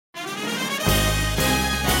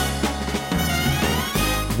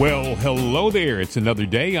Well, hello there. It's another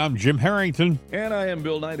day. I'm Jim Harrington. And I am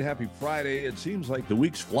Bill Knight. Happy Friday. It seems like the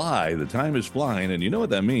weeks fly. The time is flying. And you know what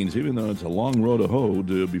that means? Even though it's a long road to hoe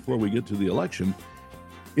before we get to the election,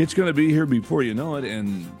 it's going to be here before you know it.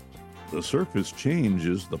 And the surface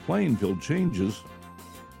changes. The playing field changes.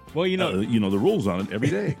 Well, the rules on it every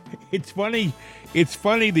day. It's funny. It's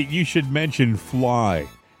funny that you should mention fly.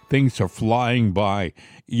 Things are flying by.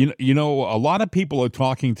 You know, a lot of people are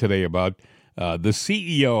talking today about the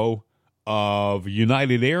CEO of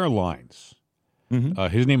United Airlines.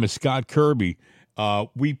 Mm-hmm. His name is Scott Kirby.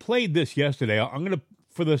 We played this yesterday. I'm going to,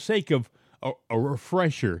 for the sake of a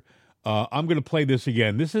refresher, I'm going to play this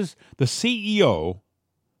again. This is the CEO,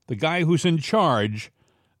 the guy who's in charge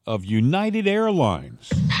of United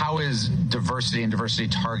Airlines. How is diversity and diversity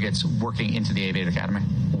targets working into the Aviate Academy?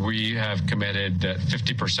 We have committed that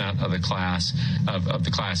 50% of the class of the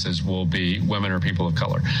classes will be women or people of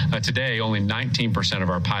color. Today, only 19% of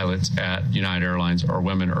our pilots at United Airlines are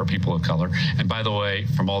women or people of color. And by the way,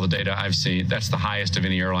 from all the data I've seen, that's the highest of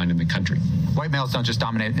any airline in the country. White males don't just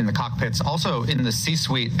dominate in the cockpits, also in the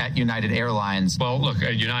C-suite at United Airlines. Well, look,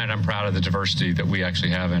 at United, I'm proud of the diversity that we actually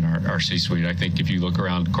have in our C-suite. I think if you look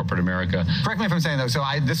around corporate America. Correct me if I'm saying, though, so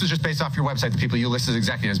this is just based off your website, the people you list as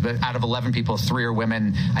executives, but out of 11 people, 3 are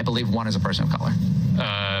women. I believe 1 is a person of color.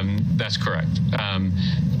 That's correct.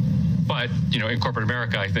 But, in corporate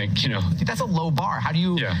America, I think, That's a low bar. How do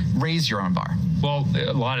you raise your own bar? Well,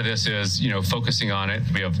 a lot of this is, focusing on it.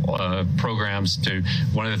 We have programs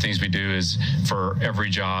one of the things we do is for every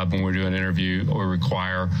job when we do an interview, we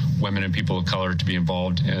require women and people of color to be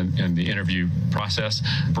involved in the interview process,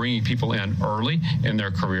 bringing people in early in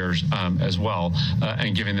their careers as well,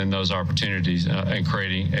 and giving them those opportunities and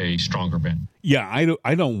creating a stronger band. Yeah,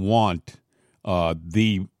 I don't want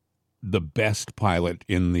the best pilot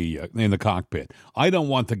in the cockpit. I don't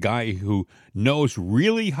want the guy who knows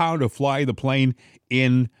really how to fly the plane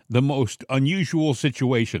in the most unusual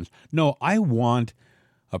situations. No, I want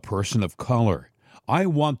a person of color. I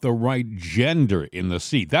want the right gender in the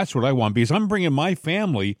seat. That's what I want, because I'm bringing my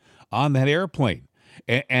family on that airplane.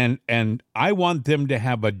 And I want them to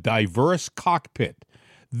have a diverse cockpit.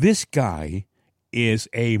 This guy is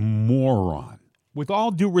a moron. With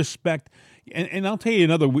all due respect, and I'll tell you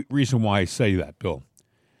another reason why I say that, Bill.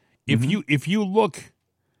 If you look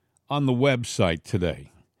on the website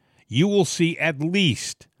today, you will see at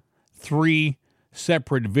least 3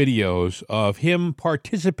 separate videos of him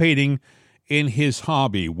participating in his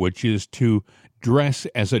hobby, which is to dress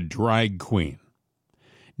as a drag queen.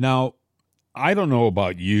 Now, I don't know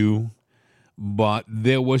about you, but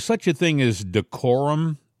there was such a thing as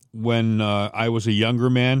decorum when I was a younger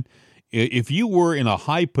man. If you were in a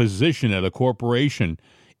high position at a corporation,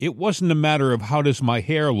 it wasn't a matter of how does my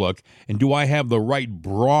hair look and do I have the right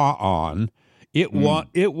bra on. It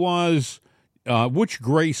was which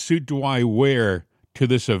gray suit do I wear to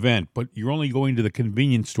this event? But you're only going to the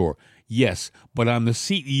convenience store. Yes, but I'm the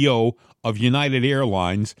CEO of United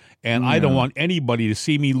Airlines, and I don't want anybody to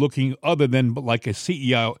see me looking other than like a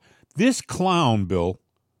CEO. This clown, Bill,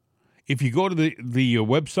 if you go to the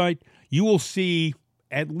website, you will see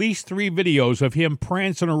at least 3 videos of him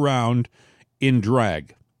prancing around in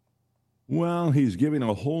drag. Well, he's giving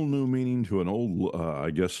a whole new meaning to an old,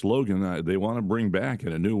 slogan they want to bring back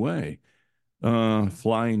in a new way.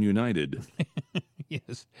 Flying United.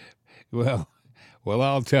 Yes. Well,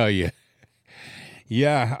 I'll tell you.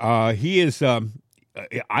 Yeah, he is,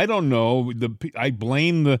 I don't know. I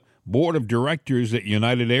blame the board of directors at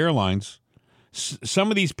United Airlines.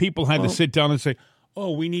 Some of these people had to sit down and say,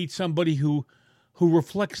 we need somebody who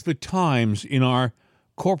reflects the times in our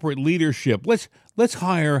corporate leadership. Let's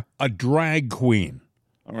hire a drag queen.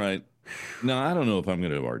 All right. Now, I don't know if I'm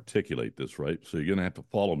going to articulate this right, so you're going to have to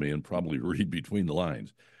follow me and probably read between the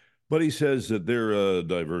lines. But he says that they're a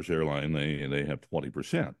diverse airline. They have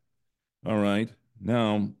 20%. All right.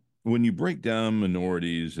 Now, when you break down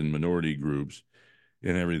minorities and minority groups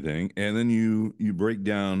and everything, and then you break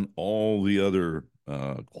down all the other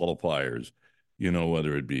qualifiers,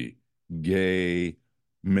 whether it be gay,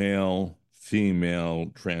 male, female,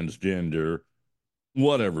 transgender,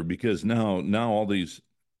 whatever, because now all these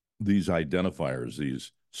identifiers,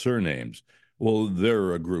 these surnames, well,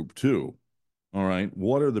 they're a group too. All right.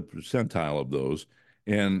 What are the percentile of those?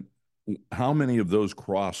 And how many of those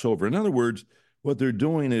cross over? In other words, what they're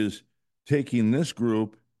doing is taking this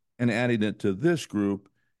group and adding it to this group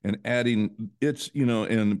and adding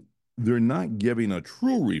and they're not giving a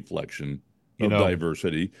true reflection of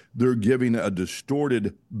diversity. They're giving a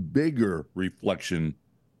distorted, bigger reflection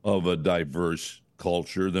of a diverse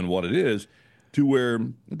culture than what it is, to where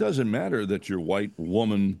it doesn't matter that you're white,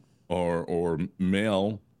 woman, or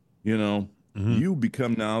male, You know, you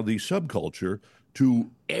become now the subculture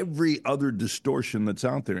to every other distortion that's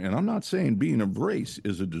out there. And I'm not saying being of race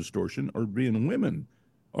is a distortion or being women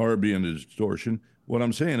are being a distortion. What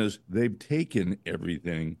I'm saying is they've taken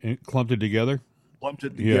everything, And clumped it together. lumped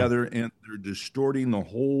it Yeah. together, and they're distorting the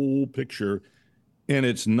whole picture. And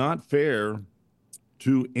it's not fair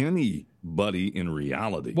to anybody in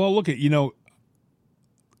reality. Well, look at,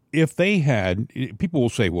 if they had, people will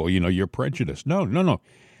say, well, you're prejudiced. No, no, no.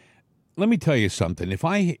 Let me tell you something. If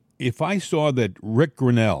I saw that Rick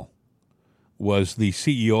Grinnell was the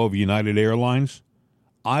CEO of United Airlines,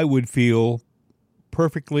 I would feel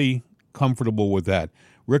perfectly comfortable with that.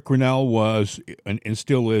 Rick Grinnell was and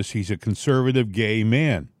still is. He's a conservative gay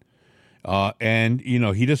man, and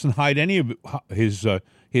he doesn't hide any of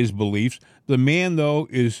his beliefs. The man, though,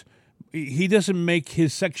 he doesn't make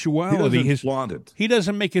his sexuality he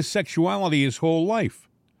doesn't make his sexuality his whole life.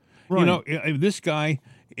 Right. This guy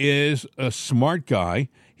is a smart guy.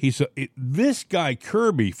 This guy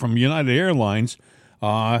Kirby from United Airlines.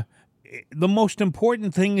 The most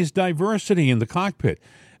important thing is diversity in the cockpit.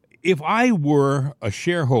 If I were a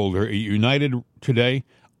shareholder at United today,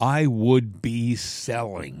 I would be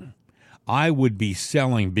selling. I would be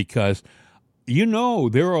selling because,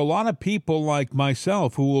 there are a lot of people like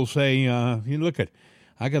myself who will say,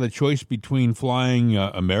 I got a choice between flying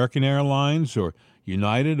American Airlines or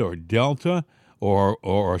United or Delta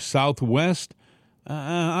or Southwest.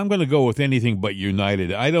 I'm going to go with anything but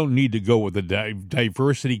United. I don't need to go with a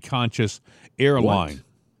diversity-conscious airline.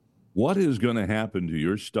 What is going to happen to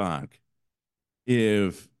your stock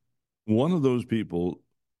if one of those people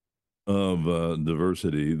of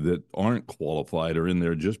diversity that aren't qualified are in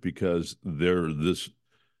there just because they're this,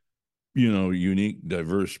 unique,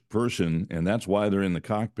 diverse person, and that's why they're in the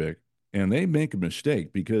cockpit, and they make a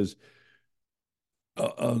mistake because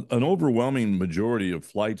an overwhelming majority of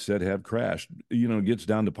flights that have crashed, gets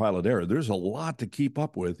down to pilot error. There's a lot to keep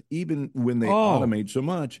up with, even when they automate so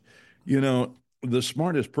much. The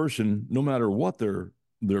smartest person, no matter what their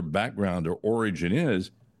background or origin is,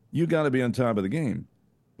 you got to be on top of the game.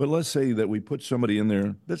 But let's say that we put somebody in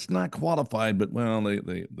there that's not qualified, but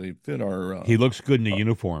they fit our. He looks good in the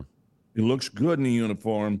uniform. He looks good in the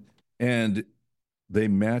uniform, and they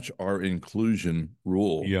match our inclusion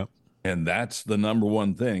rule. Yep. And that's the number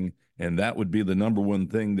one thing. And that would be the number one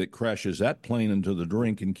thing that crashes that plane into the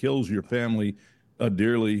drink and kills your family, a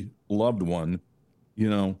dearly loved one.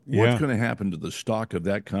 What's going to happen to the stock of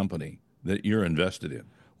that company that you're invested in?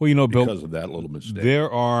 Well, Bill, because of that little mistake.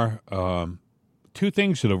 There are two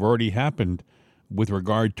things that have already happened with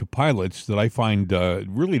regard to pilots that I find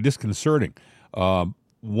really disconcerting.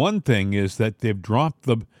 One thing is that they've dropped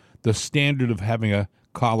the standard of having a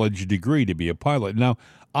college degree to be a pilot. Now,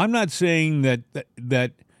 I'm not saying that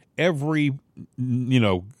every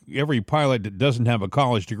pilot that doesn't have a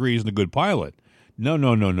college degree isn't a good pilot. No.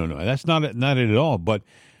 That's not it at all. But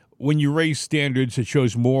when you raise standards, it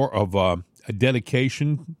shows more of a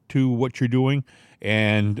dedication to what you're doing,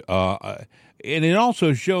 and it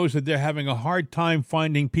also shows that they're having a hard time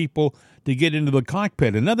finding people to get into the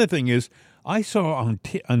cockpit. Another thing is, I saw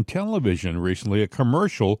on television recently a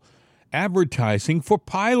commercial advertising for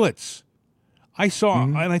pilots. I saw,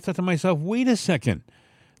 and I thought to myself, wait a second.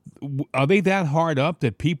 Are they that hard up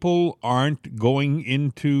that people aren't going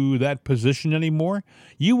into that position anymore?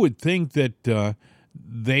 You would think that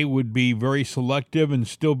they would be very selective and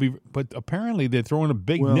still be, but apparently they're throwing a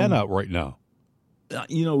big net out right now.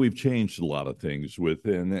 We've changed a lot of things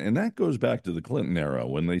and that goes back to the Clinton era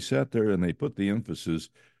when they sat there and they put the emphasis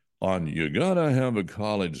on you gotta have a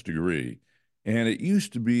college degree. And it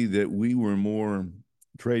used to be that we were more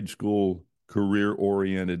trade school, career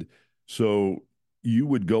oriented. So you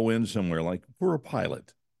would go in somewhere like for a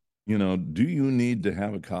pilot, do you need to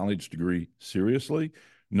have a college degree? Seriously?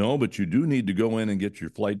 No, but you do need to go in and get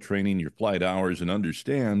your flight training, your flight hours, and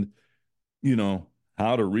understand,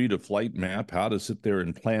 how to read a flight map, how to sit there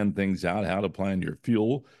and plan things out, how to plan your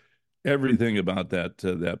fuel, everything about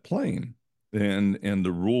that plane and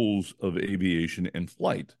the rules of aviation and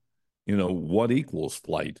flight, what equals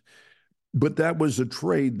flight. But that was a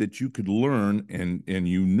trade that you could learn and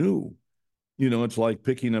you knew. It's like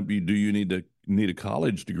picking up, do you need a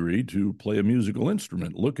college degree to play a musical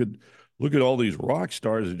instrument? Look at all these rock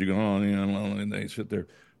stars that you go on, and they sit there.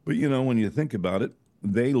 But, when you think about it,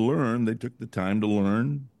 they took the time to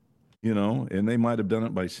learn, and they might have done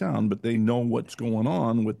it by sound, but they know what's going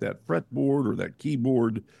on with that fretboard or that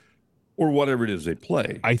keyboard or whatever it is they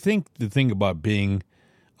play. I think the thing about being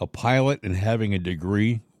a pilot and having a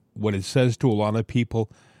degree, what it says to a lot of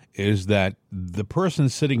people is that the person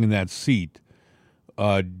sitting in that seat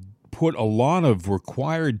put a lot of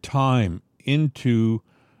required time into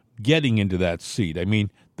getting into that seat. I mean,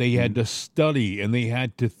 they had to study and they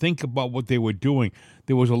had to think about what they were doing.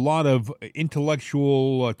 There was a lot of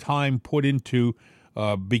intellectual time put into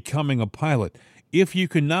becoming a pilot. If you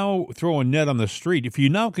can now throw a net on the street, if you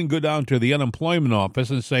now can go down to the unemployment office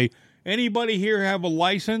and say, anybody here have a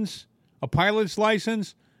license, a pilot's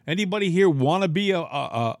license? Anybody here want to be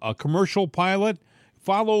a commercial pilot?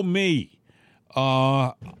 Follow me.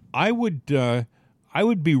 I would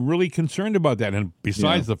be really concerned about that. And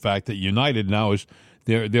besides the fact that United now is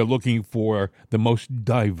they're looking for the most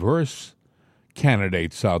diverse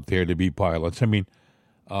candidates out there to be pilots. I mean,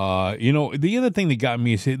 the other thing that got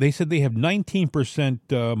me is they said they have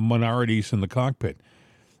 19% minorities in the cockpit,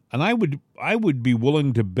 and I would be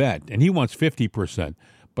willing to bet, and he wants 50%,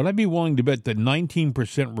 but I'd be willing to bet that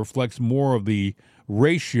 19% reflects more of the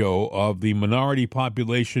ratio of the minority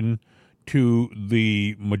population to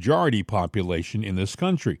the majority population in this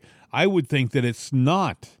country. I would think that it's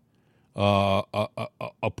not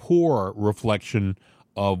a poor reflection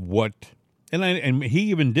of what, and he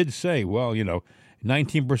even did say, well,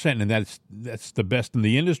 19%, and that's the best in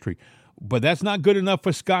the industry, but that's not good enough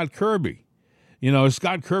for Scott Kirby.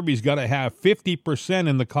 Scott Kirby's got to have 50%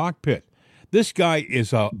 in the cockpit. This guy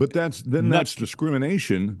is But that's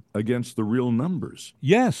discrimination against the real numbers.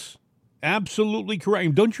 Yes, absolutely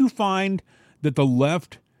correct. Don't you find that the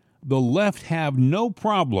left have no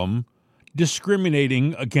problem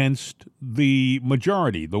discriminating against the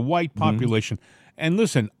majority, the white population? And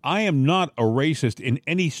listen, I am not a racist in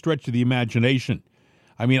any stretch of the imagination.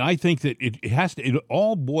 I mean, I think that it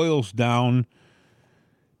all boils down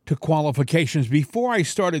to qualifications. Before I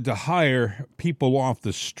started to hire people off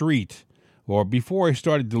the street, or before I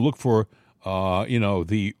started to look for,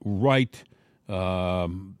 the right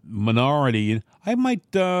minority, I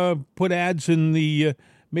might put ads in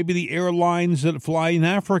maybe the airlines that fly in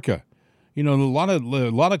Africa. A lot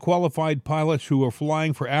of qualified pilots who are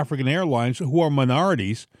flying for African airlines who are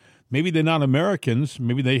minorities. Maybe they're not Americans.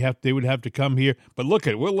 Maybe they would have to come here. But look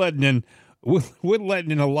we're letting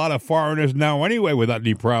in a lot of foreigners now anyway without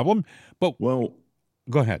any problem. But go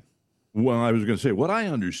ahead. Well, I was going to say what I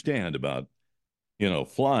understand about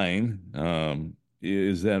flying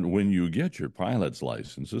is that when you get your pilot's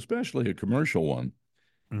license, especially a commercial one,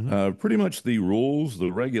 pretty much the rules,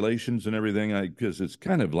 the regulations, and everything, because it's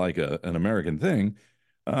kind of like an American thing.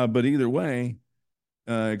 But either way,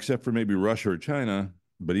 except for maybe Russia or China,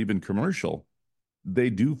 but even commercial,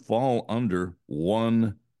 they do fall under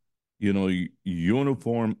one,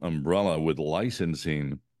 uniform umbrella with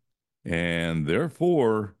licensing. And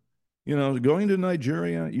therefore, going to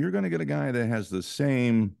Nigeria, you're going to get a guy that has the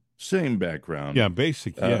same background. Yeah,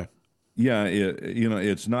 basic, yeah. Yeah,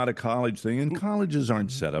 it's not a college thing, and colleges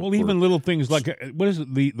aren't set up. Well, even little things like what is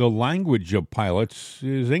it? The language of pilots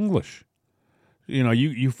is English.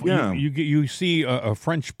 You see a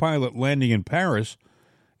French pilot landing in Paris,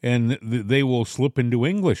 and they will slip into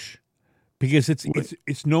English because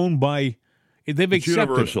it's known by they've accepted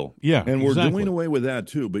universal. Yeah, and we're doing away with that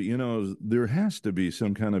too. But there has to be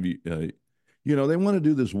some kind of they want to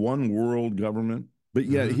do this one world government, but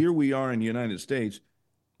yet here we are in the United States.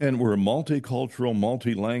 And we're multicultural,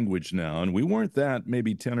 multi-language now, and we weren't that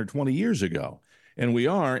maybe 10 or 20 years ago. And we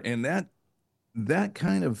are, and that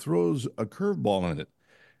kind of throws a curveball in it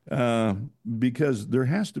because there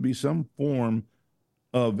has to be some form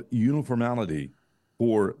of uniformity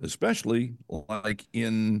for, especially like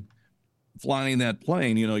in flying that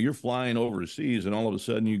plane. You're flying overseas, and all of a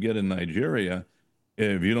sudden you get in Nigeria.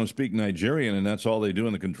 If you don't speak Nigerian and that's all they do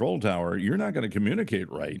in the control tower, you're not going to communicate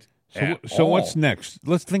right. So what's next?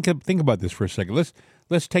 Let's think about this for a second.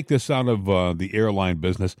 Let's take this out of the airline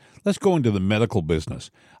business. Let's go into the medical business.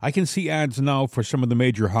 I can see ads now for some of the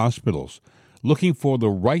major hospitals looking for the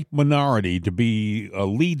right minority to be a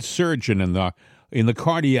lead surgeon in the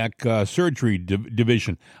cardiac surgery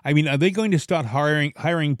division. I mean, are they going to start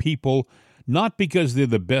hiring people not because they're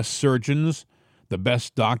the best surgeons, the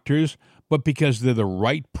best doctors, but because they're the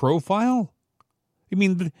right profile? I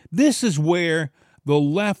mean, this is where the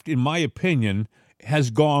left, in my opinion,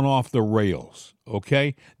 has gone off the rails,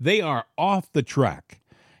 okay? They are off the track.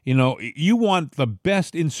 You want the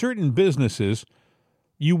best in certain businesses.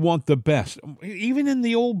 You want the best. Even in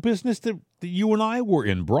the old business that you and I were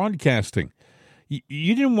in, broadcasting,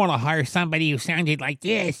 you didn't want to hire somebody who sounded like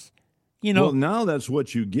this, Well, now that's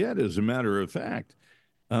what you get, as a matter of fact.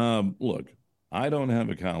 Look, I don't have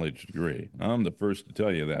a college degree. I'm the first to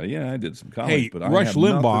tell you that. Yeah, I did some college, but Rush I have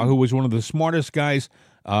Limbaugh, nothing. who was one of the smartest guys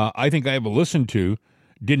I think I ever listened to,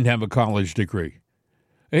 didn't have a college degree.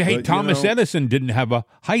 Hey, But, Thomas Edison didn't have a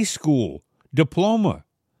high school diploma.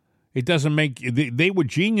 It doesn't make they were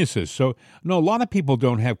geniuses. So no, a lot of people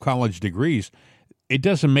don't have college degrees. It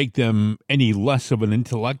doesn't make them any less of an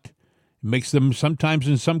intellect. It makes them sometimes,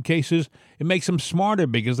 in some cases, it makes them smarter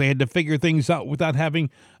because they had to figure things out without having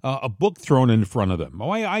a book thrown in front of them.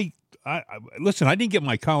 Oh, listen. I didn't get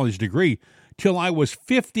my college degree till I was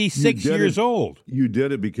 56 years old. You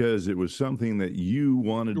did it because it was something that you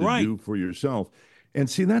wanted to do for yourself. And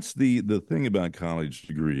see, that's the thing about college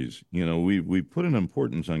degrees. You know, we put an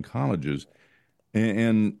importance on colleges,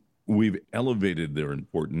 and we've elevated their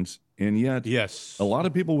importance. And yet, yes, a lot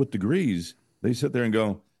of people with degrees, they sit there and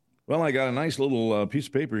go, well, I got a nice little piece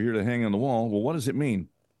of paper here to hang on the wall. Well, what does it mean?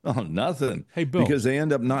 Oh, nothing. Hey, Bill. Because they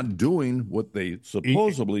end up not doing what they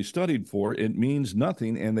supposedly studied for. It means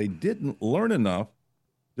nothing, and they didn't learn enough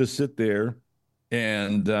to sit there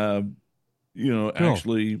and, Bill,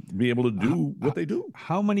 actually be able to do what they do.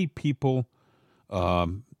 How many people, they're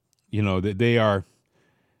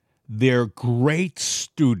great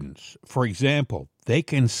students. For example, they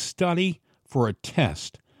can study for a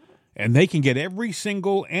test, and they can get every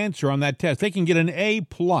single answer on that test. They can get an A+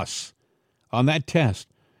 on that test.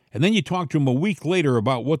 And then you talk to them a week later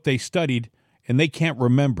about what they studied, and they can't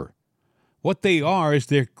remember. What they are is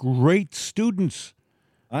they're great students.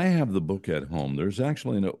 I have the book at home. There's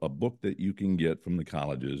actually a book that you can get from the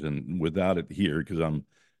colleges, and without it here, because I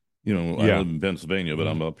live in Pennsylvania, but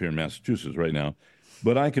I'm up here in Massachusetts right now.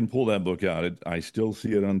 But I can pull that book out. I still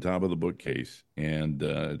see it on top of the bookcase, and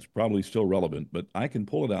it's probably still relevant, but I can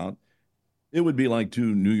pull it out. It would be like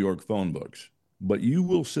 2 New York phone books. But you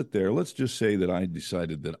will sit there. Let's just say that I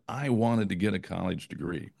decided that I wanted to get a college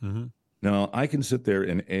degree. Mm-hmm. Now, I can sit there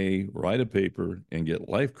and write a paper and get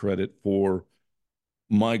life credit for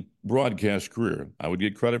my broadcast career. I would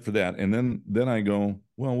get credit for that. And then I go,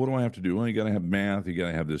 well, what do I have to do? Well, you got to have math. You got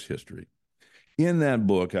to have this history. In that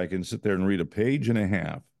book, I can sit there and read a page and a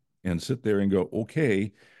half and sit there and go,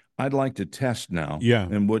 okay, I'd like to test now. Yeah.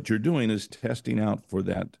 And what you're doing is testing out for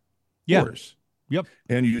that course. Yep.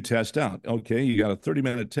 And you test out. Okay, you got a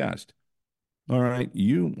 30-minute test. All right,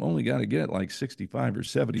 you only got to get like 65 or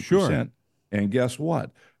 70%. Sure. And guess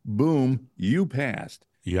what? Boom, you passed.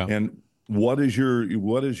 Yeah. And what is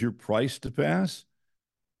your price to pass?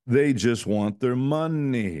 They just want their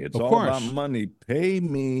money. It's all about money. Pay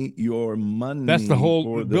me your money. That's the whole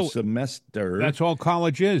for the semester. That's all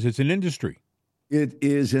college is. It's an industry. It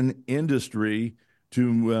is an industry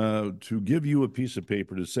to give you a piece of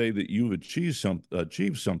paper to say that you've achieved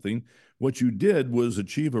something. What you did was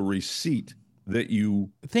achieve a receipt that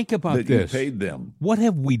you think about that this. You paid them. What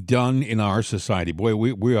have we done in our society? Boy,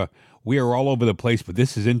 we are all over the place, but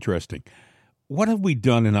this is interesting. What have we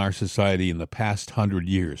done in our society in the past 100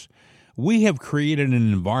 years? We have created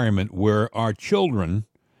an environment where our children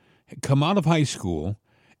come out of high school,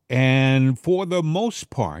 and for the most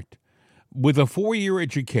part, with a 4-year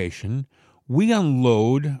education, we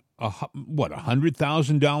unload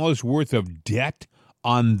 $100,000 worth of debt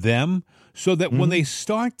on them so that when they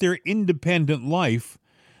start their independent life,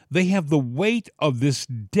 they have the weight of this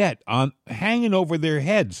debt hanging over their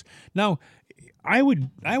heads. Now, I would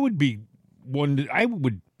be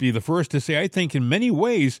the first to say I think in many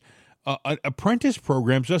ways apprentice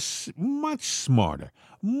programs are much smarter.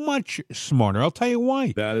 I'll tell you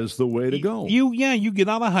why. That is the way to go. You get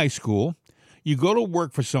out of high school. You go to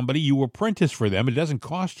work for somebody, you apprentice for them. It doesn't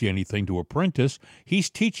cost you anything to apprentice. He's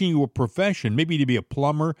teaching you a profession, maybe to be a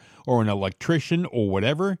plumber or an electrician or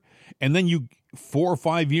whatever. And then 4 or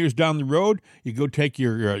 5 years down the road, you go take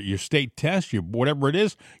your state test, whatever it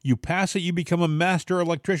is, you pass it, you become a master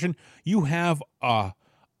electrician. You have a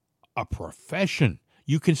profession.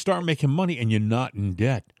 You can start making money, and you're not in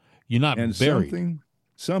debt. You're not buried.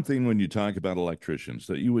 Something when you talk about electricians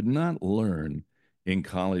that you would not learn in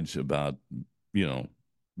college about,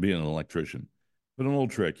 being an electrician. But an old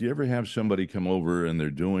trick, you ever have somebody come over and they're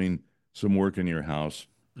doing some work in your house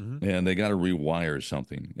and they got to rewire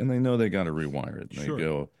something, and they know they got to rewire it. And sure. They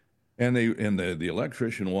go, and the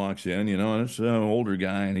electrician walks in, and it's an older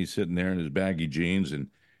guy, and he's sitting there in his baggy jeans, and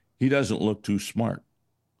he doesn't look too smart.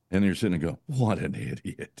 And you're sitting and go, what an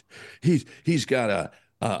idiot. He's got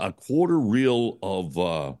a quarter reel of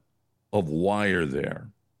wire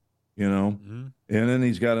there. And then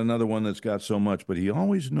he's got another one that's got so much, but he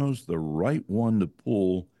always knows the right one to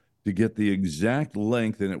pull to get the exact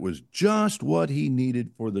length, and it was just what he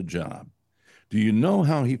needed for the job. Do you know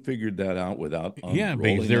how he figured that out without unrolling? Yeah,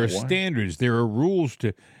 because there are standards, there are rules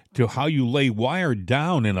to how you lay wire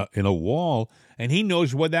down in a wall, and he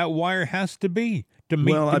knows what that wire has to be to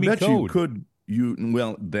meet I bet code. you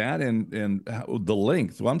could that and the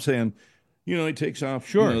length. Well, I'm saying, he takes off.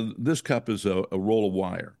 Sure. This cup is a roll of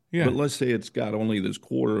wire. Yeah. But let's say it's got only this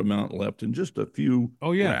quarter amount left and just a few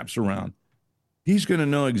wraps around. He's going to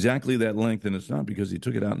know exactly that length, and it's not because he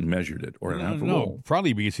took it out and measured it or an half a roll.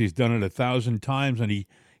 Probably because he's done it 1,000 times and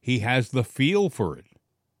he has the feel for it.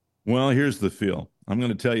 Well, here's the feel. I'm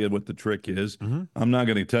going to tell you what the trick is. Mm-hmm. I'm not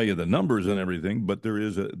going to tell you the numbers and everything, but there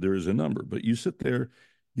is a number. But you sit there,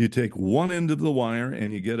 you take one end of the wire,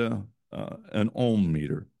 and you get an ohm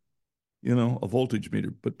meter, a voltage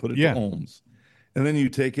meter, but put it to ohms. And then you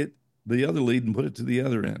take the other lead, and put it to the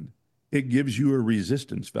other end. It gives you a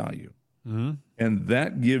resistance value. Mm-hmm. And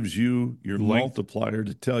that gives you your multiplier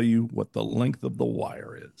to tell you what the length of the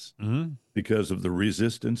wire is because of the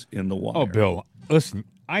resistance in the wire. Oh, Bill, listen,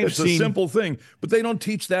 It's a simple thing, but they don't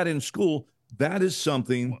teach that in school. That is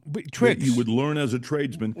something that you would learn as a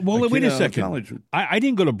tradesman. Well, wait a second. I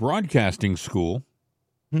didn't go to broadcasting school.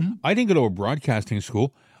 Mm-hmm. I didn't go to a broadcasting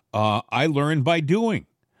school. I learned by doing.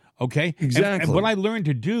 Okay? Exactly. And what I learned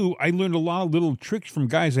to do, I learned a lot of little tricks from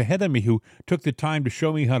guys ahead of me who took the time to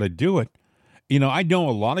show me how to do it. I know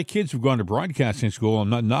a lot of kids who've gone to broadcasting school. I'm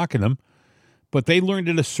not knocking them, but they learned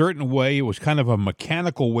it a certain way. It was kind of a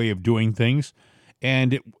mechanical way of doing things,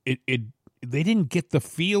 and they didn't get the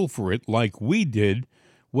feel for it like we did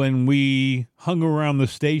when we hung around the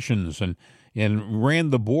stations and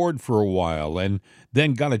ran the board for a while, and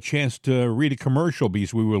then got a chance to read a commercial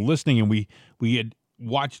because we were listening and we had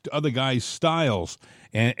watched other guys' styles,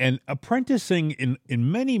 and apprenticing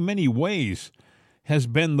in many, many ways has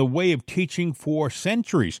been the way of teaching for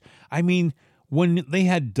centuries. I mean, when they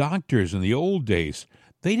had doctors in the old days,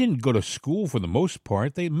 they didn't go to school for the most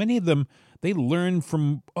part. Many of them, they learned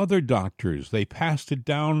from other doctors. They passed it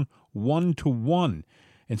down one to one.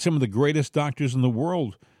 And some of the greatest doctors in the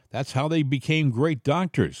world, that's how they became great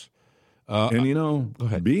doctors.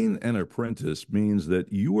 And being an apprentice means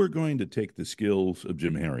that you are going to take the skills of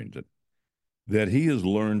Jim Harrington that he has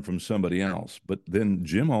learned from somebody else. But then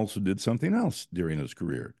Jim also did something else during his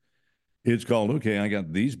career. It's called, okay, I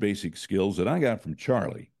got these basic skills that I got from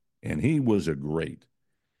Charlie, and he was a great.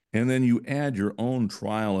 And then you add your own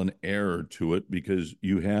trial and error to it because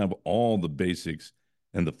you have all the basics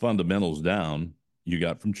and the fundamentals down you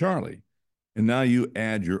got from Charlie. And now you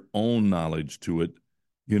add your own knowledge to it,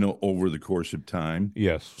 over the course of time.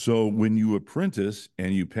 Yes. So when you apprentice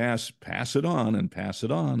and you pass it on and pass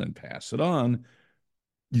it on and pass it on,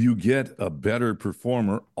 you get a better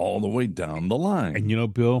performer all the way down the line.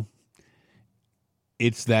 And Bill,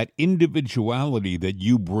 it's that individuality that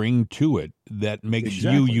you bring to it that makes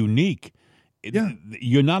you unique.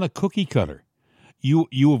 You're not a cookie cutter. You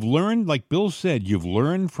have learned, like Bill said, you've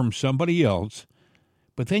learned from somebody else,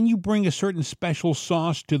 but then you bring a certain special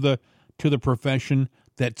sauce to the profession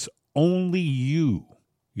that's only you.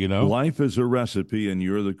 Life is a recipe and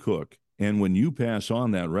you're the cook. And when you pass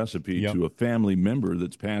on that recipe to a family member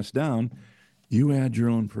that's passed down, you add your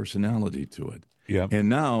own personality to it. Yeah. And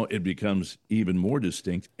now it becomes even more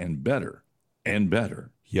distinct and better and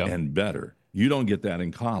better and better. You don't get that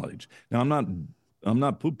in college. Now, I'm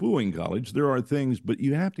not poo-pooing college. There are things, but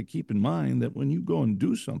you have to keep in mind that when you go and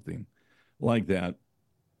do something like that,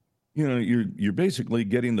 you're basically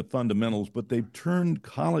getting the fundamentals, but they've turned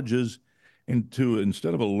colleges into,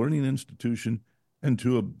 instead of a learning institution,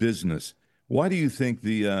 into a business. Why do you think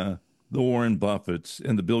the Warren Buffetts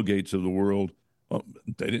and the Bill Gates of the world,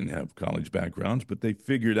 they didn't have college backgrounds, but they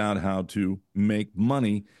figured out how to make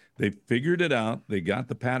money. They figured it out. They got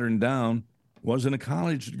the pattern down. Wasn't a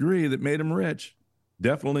college degree that made them rich.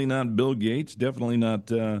 Definitely not Bill Gates. Definitely not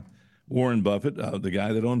Warren Buffett, the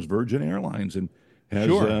guy that owns Virgin Airlines and has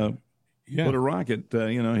put a rocket.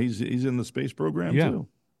 He's in the space program too.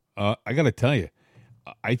 I got to tell you,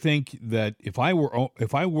 I think that if I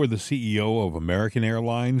were the CEO of American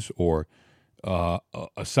Airlines or a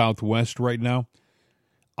Southwest right now,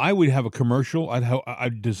 I would have a commercial.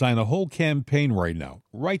 I'd design a whole campaign right now,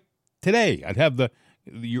 right today. I'd have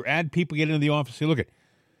your ad people get into the office. Say, look,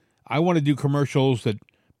 I want to do commercials that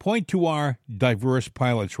point to our diverse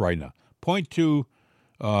pilots right now. Point to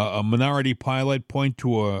a minority pilot. Point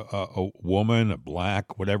to a woman, a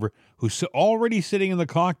black, whatever, who's already sitting in the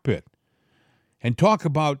cockpit, and talk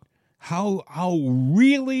about how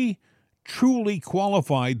really, truly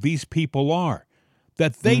qualified these people are.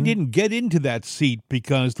 That they didn't get into that seat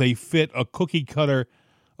because they fit a cookie cutter,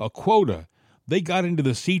 a quota. They got into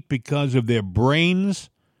the seat because of their brains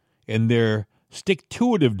and their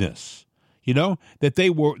stick-to-itiveness. That they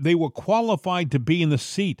were qualified to be in the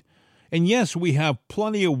seat. And yes, we have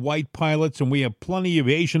plenty of white pilots and we have plenty of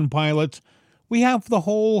Asian pilots. We have the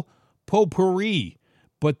whole potpourri,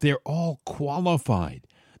 but they're all qualified.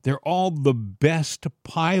 They're all the best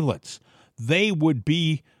pilots. They would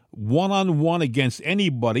be one-on-one against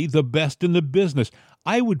anybody, the best in the business.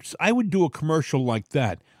 I would do a commercial like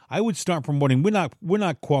that. I would start promoting. We're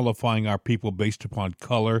not qualifying our people based upon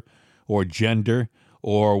color or gender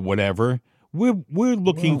or whatever. We're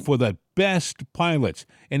looking for the best pilots,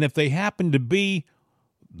 and if they happen to be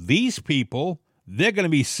these people, they're going to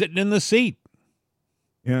be sitting in the seat.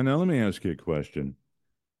 Yeah. Now let me ask you a question.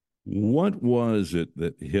 What was it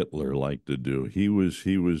that Hitler liked to do? He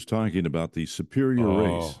was talking about the superior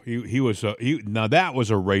race. Now that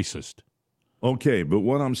was a racist. Okay, but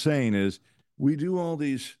what I'm saying is, we do all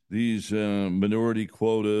these minority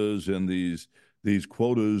quotas and these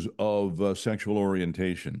quotas of sexual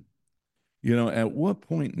orientation. At what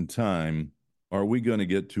point in time are we going to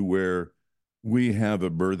get to where we have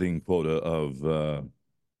a birthing quota of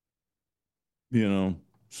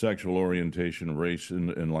sexual orientation, race,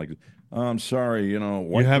 and like, I'm sorry,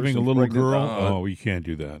 you're having a little girl. Oh, you can't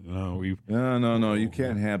do that. No, you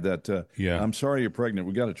can't have that. Yeah, I'm sorry, you're pregnant.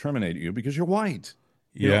 We got to terminate you because you're white.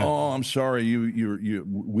 Yeah. I'm sorry.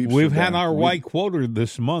 We've had our white quota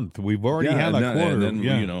this month. We've already had a quota. And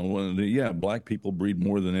then, black people breed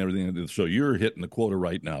more than everything. So you're hitting the quota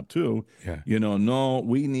right now too. Yeah. No,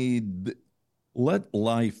 we need let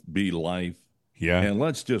life be life. Yeah. And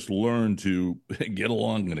let's just learn to get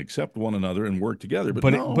along and accept one another and work together.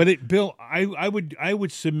 Bill, I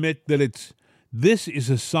would submit that this is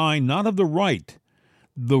a sign not of the right.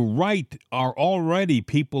 The right are already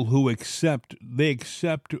people who accept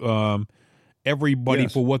everybody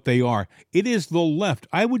for what they are. It is the left.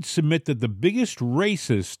 I would submit that the biggest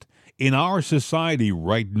racist in our society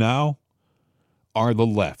right now are the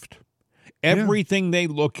left. Everything they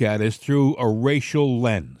look at is through a racial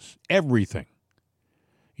lens. Everything.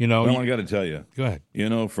 Well, I got to tell you. Go ahead.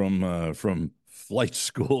 From flight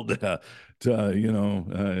school to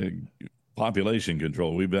population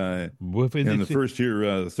control. We've in the first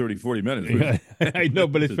year 30, 40 minutes. I know,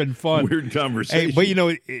 but it's been fun. Weird conversation. Hey, but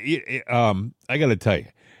I got to tell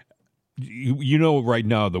you, right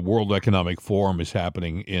now the World Economic Forum is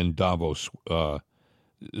happening in Davos,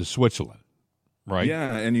 Switzerland, right?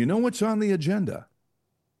 Yeah, and you know what's on the agenda?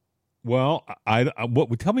 Well,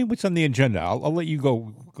 tell me what's on the agenda. I'll let you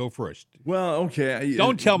go first. Well, okay.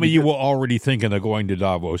 Don't tell me you were already thinking of going to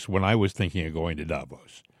Davos when I was thinking of going to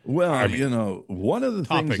Davos. Well, one of the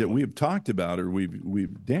things that we've talked about or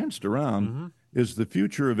we've danced around is the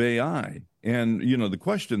future of AI. And, the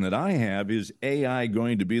question that I have is AI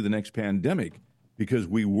going to be the next pandemic? Because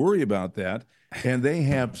we worry about that. And they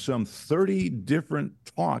have some 30 different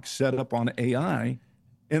talks set up on AI.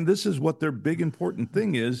 And this is what their big important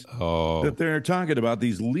thing is that they're talking about,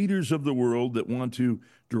 these leaders of the world that want to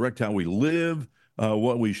direct how we live,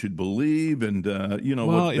 what we should believe, and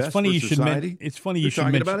what's best for society. It's funny you should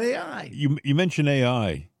mention about AI. You mentioned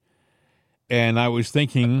AI, and I was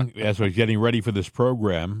thinking as I was getting ready for this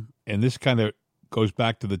program, and this kind of goes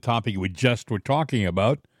back to the topic we just were talking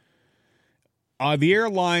about. Are the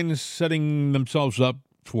airlines setting themselves up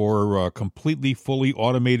for completely fully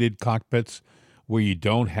automated cockpits where you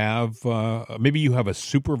don't have maybe you have a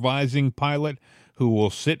supervising pilot who will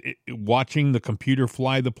sit watching the computer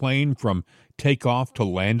fly the plane from takeoff to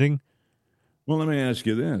landing? Well, let me ask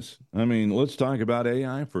you this. Let's talk about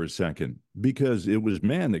AI for a second, because it was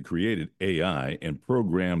man that created AI and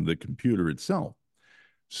programmed the computer itself.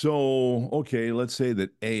 So, okay, let's say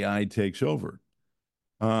that AI takes over.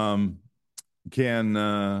 Can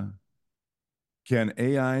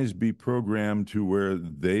AIs be programmed to where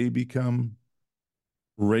they become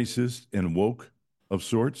racist and woke of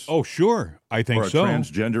sorts? Oh, sure. I think so. Or a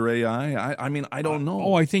transgender AI? I don't know.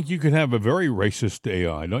 Oh, I think you could have a very racist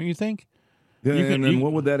AI, don't you think? Yeah, and then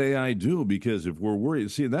what would that AI do? Because if we're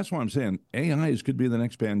worried, see, that's why I'm saying AIs could be the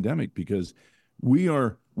next pandemic, because we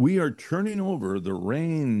are turning over the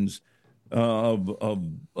reins of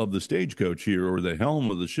the stagecoach here, or the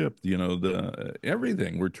helm of the ship,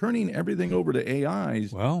 everything. We're turning everything over to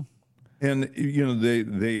AIs. Well, and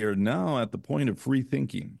they are now at the point of free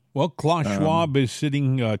thinking. Well, Klaus Schwab is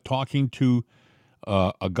sitting talking to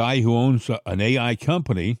a guy who owns an AI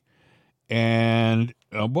company, and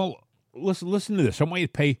listen to this. I want you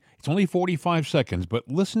to pay. It's only 45 seconds, but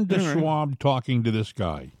listen to Schwab talking to this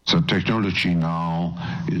guy. The technology now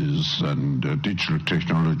is, and digital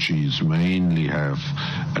technologies mainly have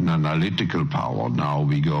an analytical power. Now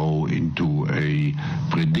we go into a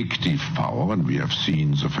predictive power, and we have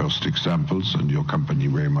seen the first examples, and your company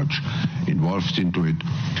very much involved into it.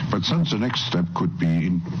 But then the next step could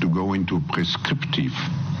be to go into prescriptive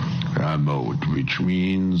mode, which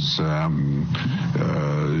means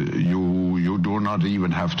you do not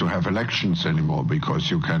even have to have elections anymore, because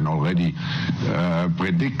you can already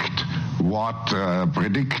predict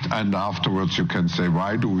predict, and afterwards you can say,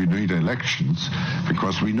 why do we need elections?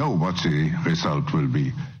 Because we know what the result will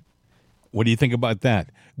be. What do you think about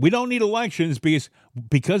that? We don't need elections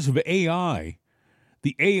because of AI.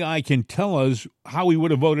 The AI can tell us how we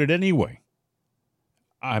would have voted anyway.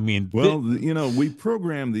 I mean, we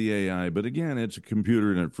program the AI, but again, it's a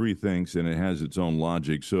computer and it free thinks and it has its own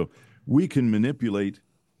logic. So we can manipulate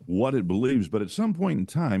what it believes, but at some point in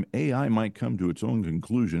time, AI might come to its own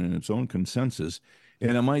conclusion and its own consensus,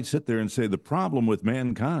 and it might sit there and say the problem with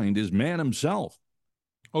mankind is man himself.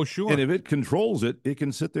 Oh, sure. And if it controls it, it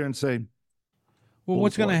can sit there and say, well,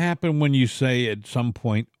 what's going to happen when you say at some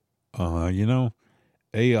point,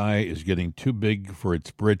 AI is getting too big for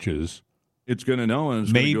its britches? It's going to know, and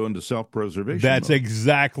it's going to go into self-preservation That's mode.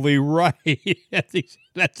 Exactly right.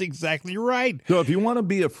 That's exactly right. So if you want to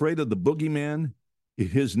be afraid of the boogeyman,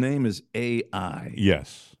 his name is AI.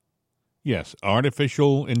 Yes,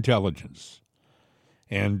 artificial intelligence.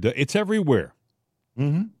 And it's everywhere.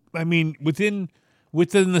 Mm-hmm. I mean, within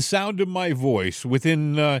the sound of my voice,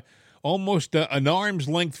 within almost an arm's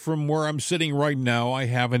length from where I'm sitting right now, I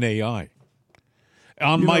have an AI.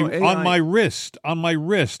 On my wrist,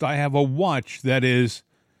 I have a watch that is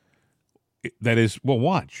well,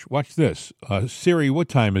 watch this. Siri, what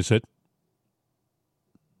time is it?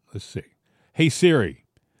 Let's see. Hey Siri,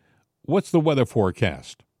 what's the weather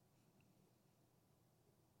forecast?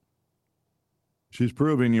 She's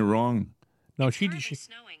proving you wrong. No, It's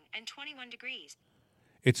snowing and 21 degrees.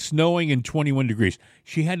 It's snowing and 21 degrees.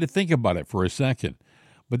 She had to think about it for a second.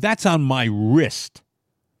 But that's on my wrist.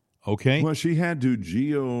 Okay? Well, she had to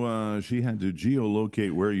geolocate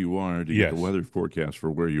where you are to get the weather forecast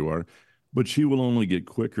for where you are. But she will only get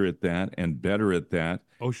quicker at that and better at that.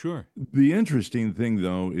 Oh, sure. The interesting thing,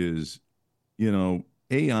 though, is,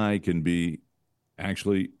 AI can be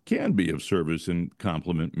of service and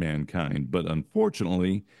complement mankind. But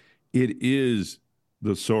unfortunately, it is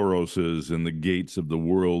the Soroses and the Gates of the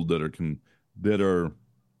world that are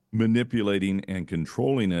manipulating and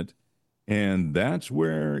controlling it. And that's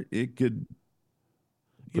where it could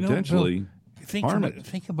potentially harm it.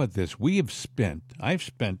 Think about this. I've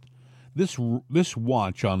spent this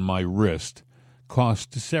watch on my wrist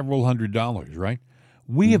cost several $100s, right?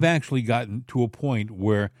 We have actually gotten to a point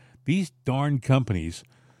where these darn companies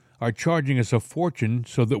are charging us a fortune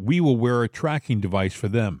so that we will wear a tracking device for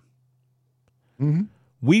them. Mm-hmm.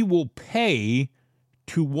 We will pay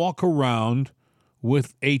to walk around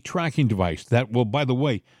with a tracking device that will, by the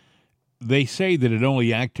way, they say that it only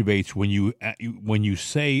activates when you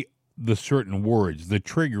say the certain words, the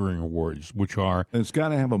triggering words, which are... And it's got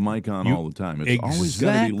to have a mic on all the time. It's always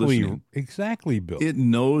got to be listening. Exactly, Bill. It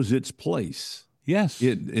knows its place. Yes.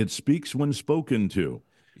 It speaks when spoken to.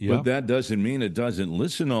 Yep. But that doesn't mean it doesn't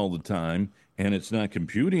listen all the time, and it's not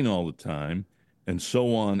computing all the time, and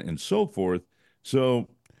so on and so forth. So...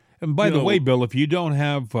 And by the way, Bill, if you don't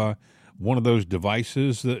have... one of those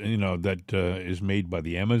devices that is made by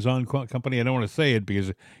the Amazon company. I don't want to say it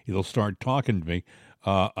because it'll start talking to me.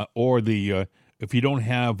 If you don't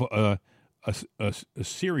have a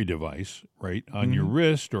Siri device right on your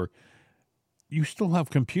wrist, or you still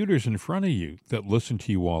have computers in front of you that listen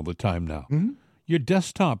to you all the time now. Mm-hmm. Your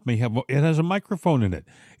desktop has a microphone in it.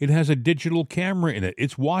 It has a digital camera in it.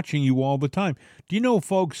 It's watching you all the time. Do you know,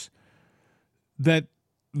 folks, that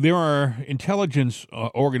there are intelligence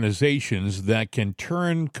organizations that can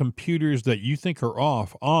turn computers that you think are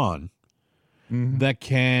off on, that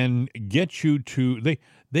can get you to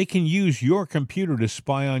they can use your computer to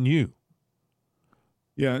spy on you.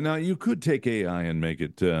 Yeah, now you could take AI and make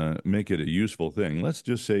it a useful thing. Let's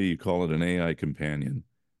just say you call it an AI companion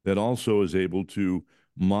that also is able to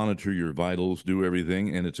monitor your vitals, do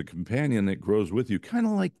everything, and it's a companion that grows with you, kind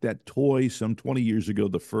of like that toy some 20 years ago,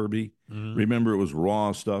 the Furby. Mm-hmm. Remember, it was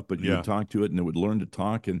raw stuff, but you would talk to it, and it would learn to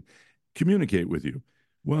talk and communicate with you.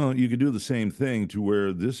 Well, you could do the same thing to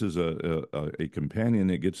where this is a companion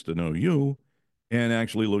that gets to know you and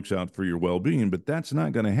actually looks out for your well-being, but that's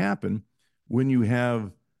not going to happen when you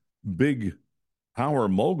have big power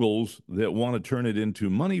moguls that want to turn it into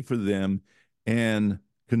money for them and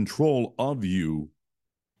control of you,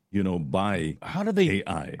 by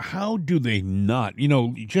AI. How do they not?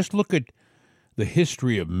 Just look at the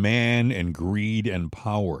history of man and greed and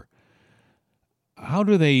power. How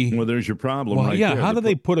do they... Well, there's your problem right there. How do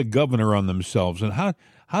they put a governor on themselves? And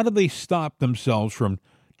how do they stop themselves from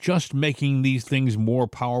just making these things more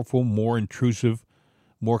powerful, more intrusive,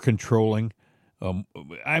 more controlling?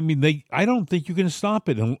 I don't think you can stop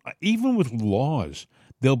it. And even with laws,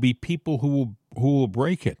 there'll be people who will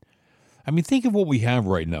break it. I mean, think of what we have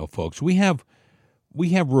right now, folks. We have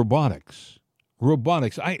robotics,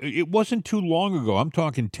 robotics. It wasn't too long ago. I'm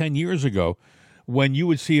talking 10 years ago, when you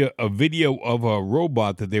would see a video of a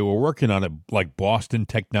robot that they were working on at like Boston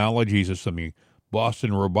Technologies or something,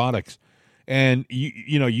 Boston Robotics, and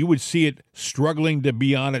you would see it struggling to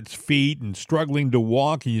be on its feet and struggling to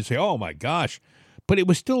walk, and you say, "Oh my gosh!" But it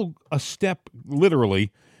was still a step,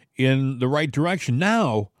 literally, in the right direction.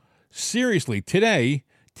 Now, seriously, today,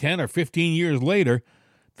 10 or 15 years later,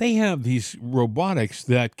 they have these robotics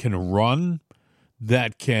that can run,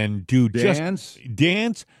 that can do Dance.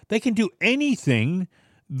 dance. They can do anything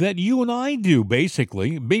that you and I do,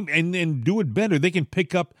 basically, and do it better. They can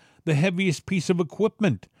pick up the heaviest piece of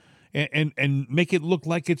equipment and make it look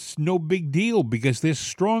like it's no big deal because they're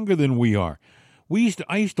stronger than we are.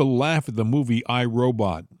 I used to laugh at the movie I,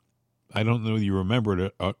 Robot. I don't know if you remember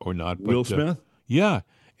it or not. But, Will Smith? Yeah.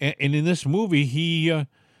 And in this movie,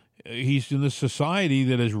 he's in this society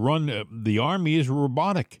that has run, the army is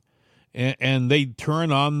robotic. And they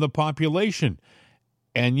turn on the population.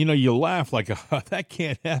 And, you laugh like, that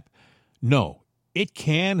can't happen. No, it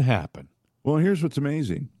can happen. Well, here's what's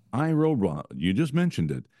amazing. iRobot, you just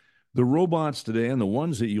mentioned it. The robots today and the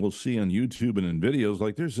ones that you'll see on YouTube and in videos,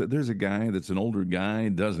 like there's a guy that's an older guy,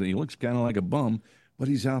 he looks kind of like a bum, but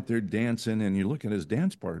he's out there dancing, and you look at his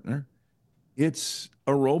dance partner, it's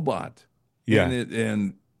a robot. Yeah.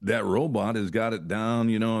 And that robot has got it down,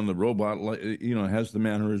 and the robot, has the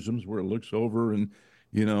mannerisms where it looks over and,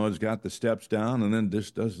 has got the steps down, and then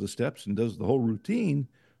just does the steps and does the whole routine.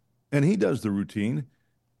 And he does the routine.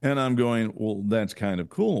 And I'm going, well, that's kind of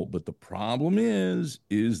cool. But the problem is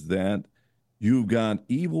that you've got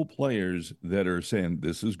evil players that are saying,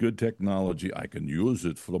 this is good technology. I can use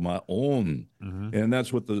it for my own. Mm-hmm. And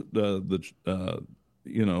that's what the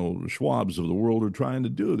Schwabs of the world are trying to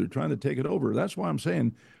do. They're trying to take it over. That's why I'm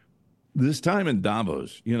saying this time in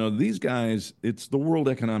Davos, these guys, it's the World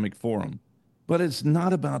Economic Forum, but it's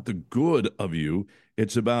not about the good of you.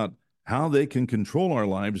 It's about how they can control our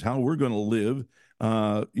lives, how we're going to live.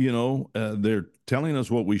 They're telling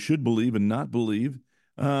us what we should believe and not believe,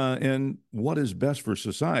 and what is best for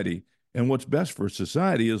society. And what's best for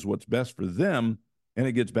society is what's best for them. And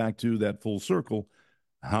it gets back to that full circle.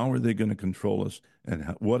 How are they going to control us? And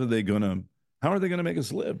how are they going to make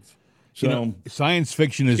us live? So science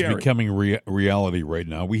fiction is scary. becoming reality right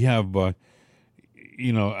now. We have, I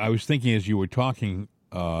was thinking as you were talking,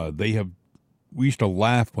 we used to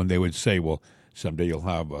laugh when they would say, well, someday you'll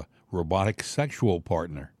have a robotic sexual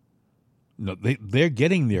partner. No, they're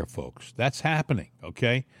getting there, folks. That's happening,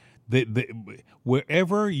 okay?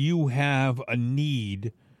 Wherever you have a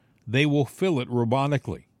need, they will fill it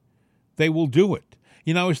robotically. They will do it.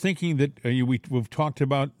 I was thinking that we've talked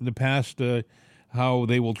about in the past how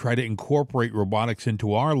they will try to incorporate robotics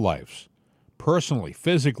into our lives, personally,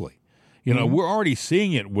 physically. We're already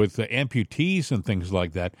seeing it with amputees and things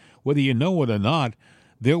like that. Whether you know it or not,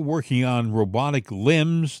 they're working on robotic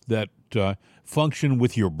limbs that function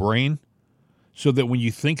with your brain, so that when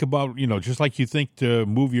you think about, just like you think to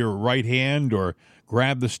move your right hand or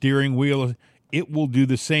grab the steering wheel, it will do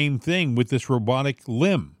the same thing with this robotic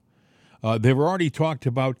limb. They've already talked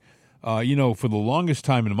about, for the longest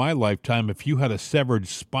time in my lifetime, if you had a severed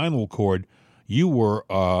spinal cord, you were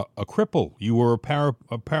a cripple. You were a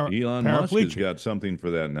Elon Musk has got something for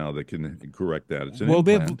that now that can correct that. It's an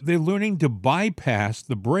implant. They're learning to bypass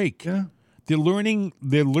the break. Yeah. They're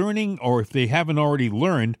learning, or if they haven't already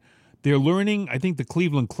learned, they're learning. I think the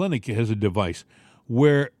Cleveland Clinic has a device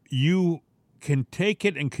where you can take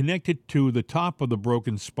it and connect it to the top of the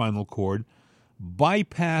broken spinal cord,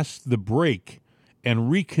 bypass the break,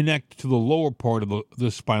 and reconnect to the lower part of the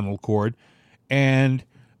spinal cord, and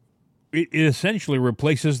it essentially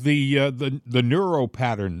replaces the neuro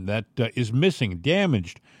pattern that is missing,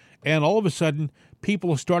 damaged, and all of a sudden,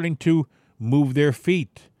 people are starting to move their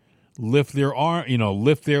feet, lift their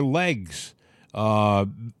lift their legs.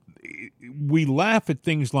 We laugh at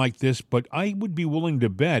things like this, but I would be willing to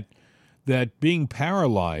bet that being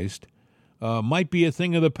paralyzed might be a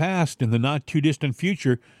thing of the past in the not-too-distant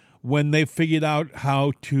future when they've figured out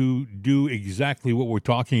how to do exactly what we're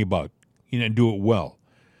talking about, and do it well.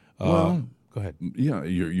 Go ahead. Yeah,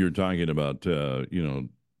 you're talking about, a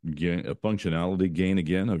functionality gain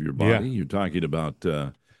again of your body. Yeah. You're talking about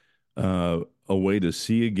a way to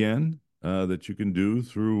see again that you can do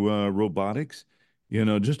through robotics.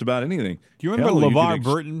 Just about anything. Do you remember LeVar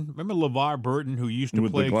Burton? Remember LeVar Burton, who used to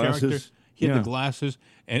play a character? He had the glasses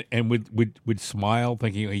and would smile,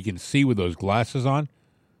 thinking he can see with those glasses on.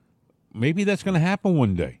 Maybe that's going to happen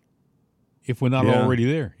one day, if we're not already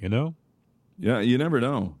there. Yeah, you never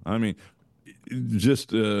know. I mean,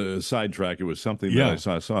 just sidetrack. It was something that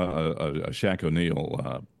I saw a Shaq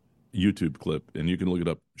O'Neal YouTube clip, and you can look it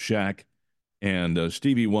up, Shaq and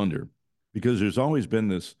Stevie Wonder, because there's always been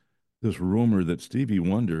this rumor that Stevie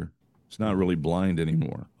Wonder is not really blind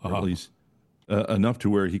anymore, or at least enough to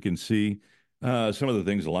where he can see some of the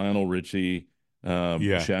things Lionel Richie,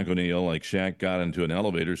 Shaq O'Neal, like Shaq got into an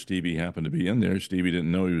elevator. Stevie happened to be in there. Stevie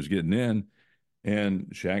didn't know he was getting in. And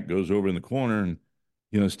Shaq goes over in the corner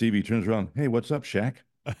and, Stevie turns around. Hey, what's up, Shaq?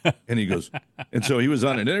 And he goes, and so he was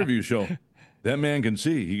on an interview show. That man can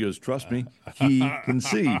see. He goes, trust me, he can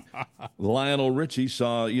see. Lionel Richie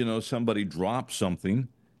saw, somebody drop something,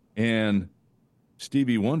 and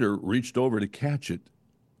Stevie Wonder reached over to catch it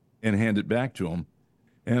and hand it back to him.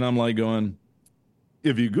 And I'm like going,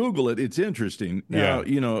 if you Google it, it's interesting. Now,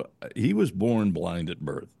 he was born blind at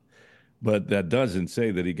birth, but that doesn't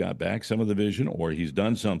say that he got back some of the vision or he's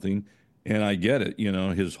done something. And I get it.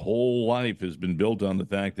 His whole life has been built on the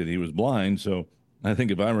fact that he was blind. So I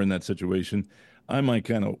think if I were in that situation, I might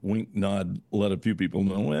kind of wink, nod, let a few people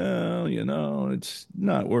know, well, it's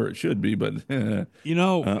not where it should be. But,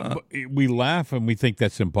 we laugh and we think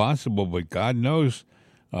that's impossible, but God knows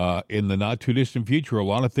in the not too distant future, a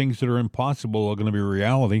lot of things that are impossible are going to be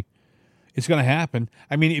reality. It's going to happen.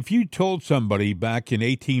 I mean, if you told somebody back in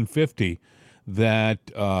 1850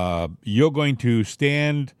 that you're going to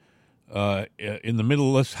stand in the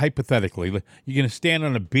middle, let's hypothetically, you're going to stand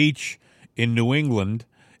on a beach in New England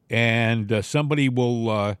and somebody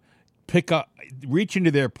will reach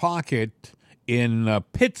into their pocket in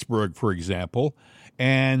Pittsburgh, for example,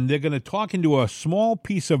 and they're going to talk into a small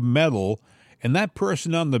piece of metal, and that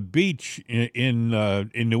person on the beach in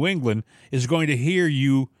New England is going to hear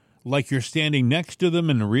you like you're standing next to them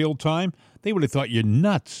in real time. They would have thought you're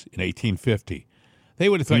nuts in 1850. They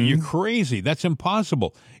would have thought you're crazy. That's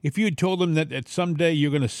impossible. If you had told them that someday you're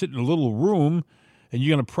going to sit in a little room and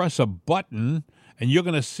you're going to press a button and you're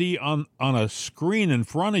going to see on a screen in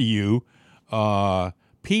front of you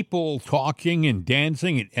people talking and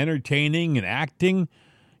dancing and entertaining and acting,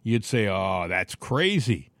 you'd say, oh, that's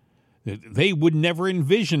crazy. They would never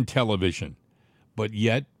envision television, but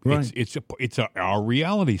yet it's our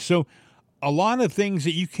reality. So a lot of things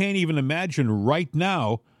that you can't even imagine right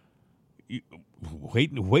now,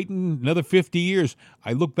 wait another 50 years.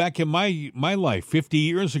 I look back at my life 50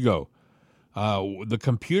 years ago. The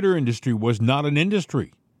computer industry was not an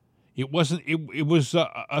industry. It wasn't. It was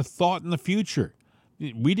a thought in the future.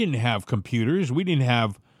 We didn't have computers. We didn't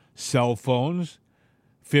have cell phones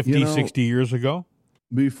 50, 60 years ago.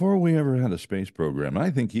 Before we ever had a space program, I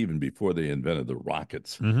think even before they invented the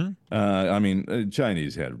rockets,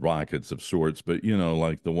 Chinese had rockets of sorts, but,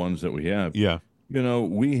 like the ones that we have. Yeah.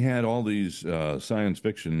 We had all these science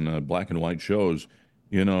fiction black and white shows,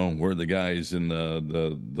 where the guys in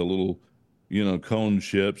the little, cone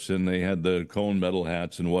ships, and they had the cone metal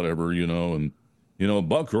hats and whatever, and,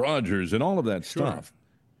 Buck Rogers and all of that stuff.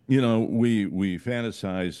 We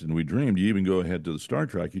fantasized and we dreamed. You even go ahead to the Star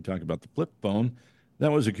Trek, you talk about the flip phone.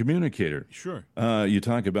 That was a communicator. Sure. You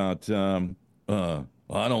talk about, I don't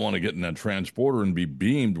want to get in that transporter and be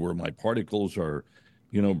beamed where my particles are,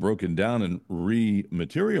 broken down and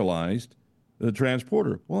rematerialized. The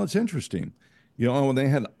transporter. Well, it's interesting. They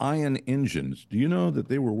had ion engines. Do you know that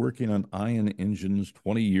they were working on ion engines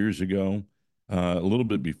 20 years ago? A little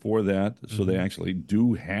bit before that. So they actually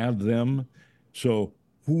do have them. So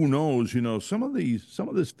who knows? Some of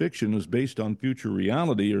this fiction is based on future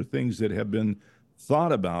reality or things that have been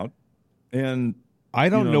thought about, and I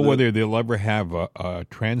don't know whether they'll ever have a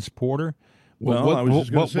transporter. Well, I was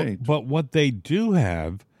just going to say. But what they do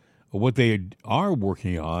have, what they are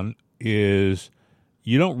working on, is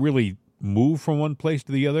you don't really move from one place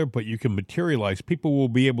to the other, but you can materialize. People will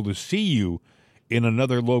be able to see you in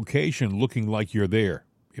another location looking like you're there,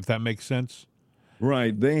 if that makes sense.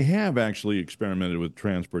 Right. They have actually experimented with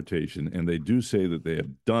transportation, and they do say that they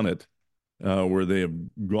have done it. Where they have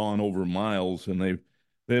gone over miles, and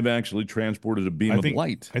they've actually transported a beam of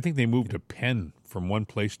light. I think they moved a pen from one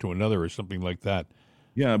place to another or something like that.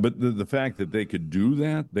 Yeah, but the fact that they could do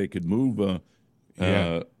that, they could move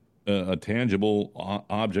a tangible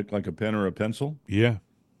object like a pen or a pencil,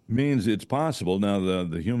 means it's possible. Now,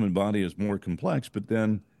 the human body is more complex, but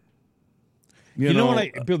then... You know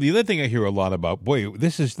what, Bill, the other thing I hear a lot about, boy,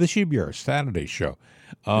 this should be our Saturday show.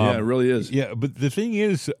 Yeah, it really is. Yeah, but the thing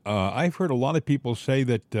is, I've heard a lot of people say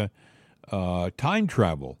that time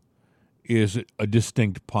travel is a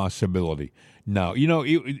distinct possibility. Now,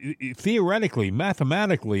 theoretically,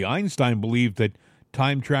 mathematically, Einstein believed that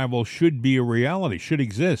time travel should be a reality, should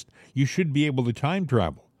exist. You should be able to time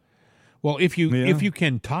travel. Well, if you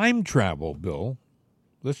can time travel, Bill,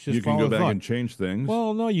 let's just you can go back and change things.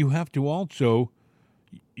 Well, no, you have to also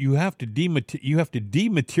you have to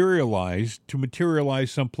dematerialize to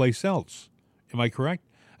materialize someplace else. Am I correct?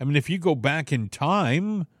 I mean, if you go back in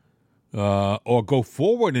time or go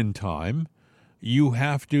forward in time, you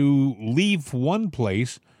have to leave one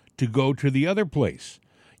place to go to the other place.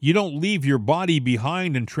 You don't leave your body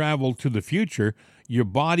behind and travel to the future. Your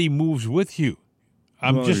body moves with you.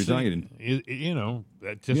 I'm just saying,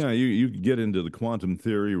 that just... Yeah, you get into the quantum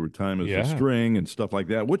theory where time is a string and stuff like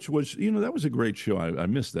that, which was, that was a great show. I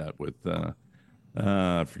missed that with,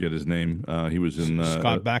 I forget his name. He was in...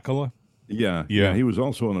 Scott Bakula? Yeah. He was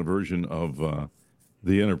also in a version of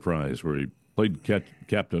The Enterprise where he played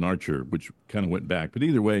Captain Archer, which kind of went back. But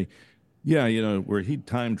either way, where he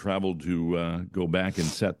time traveled to go back and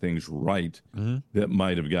set things right that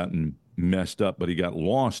might have gotten messed up, but he got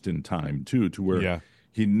lost in time, too, to where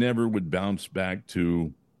he never would bounce back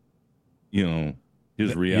to,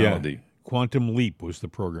 his reality. Yeah. Quantum Leap was the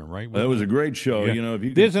program, right? That was a great show. Yeah. If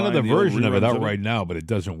you There's another version of it out right now, but it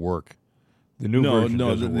doesn't work. The new version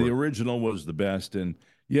doesn't work. The original was the best, and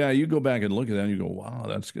you go back and look at that, and you go, "Wow,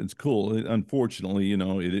 it's cool." Unfortunately,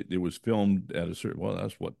 it was filmed at a certain. Well,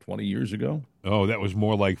 that's what 20 years ago. Oh, that was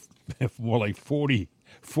more like 40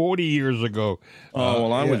 years ago. Oh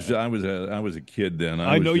well, I was a kid then.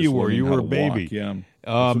 I know you were. You were a baby. Walk. Yeah,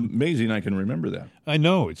 it's amazing. I can remember that. I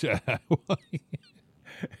know it's. Yeah,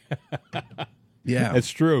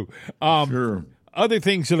 it's true. Sure. Other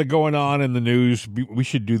things that are going on in the news. We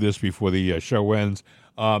should do this before the show ends.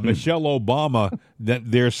 Michelle Obama.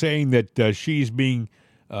 That they're saying that she's being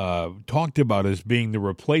talked about as being the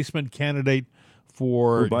replacement candidate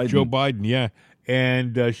for Joe Biden. Yeah.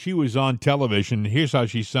 And she was on television. Here's how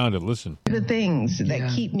she sounded. Listen. The things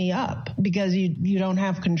that keep me up because you don't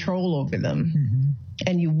have control over them. Mm-hmm.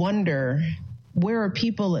 And you wonder, where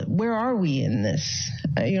are we in this?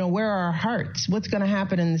 Where are our hearts? What's going to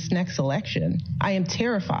happen in this next election? I am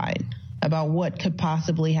terrified about what could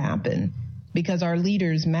possibly happen because our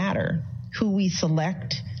leaders matter. Who we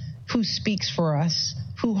select, who speaks for us,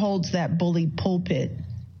 who holds that bully pulpit.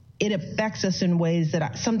 It affects us in ways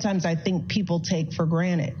that sometimes I think people take for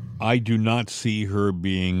granted. I do not see her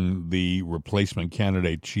being the replacement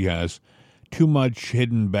candidate. She has too much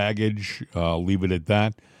hidden baggage. Leave it at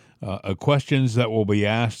that. Questions that will be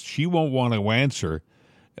asked, she won't want to answer.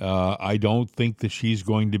 I don't think that she's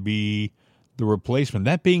going to be the replacement.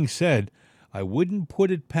 That being said, I wouldn't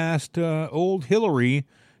put it past old Hillary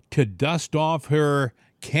to dust off her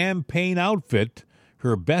campaign outfit,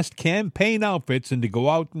 her best campaign outfits, and to go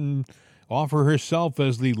out and offer herself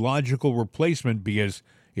as the logical replacement because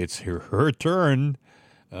it's her turn.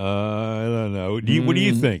 I don't know. What do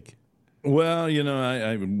you think? Well,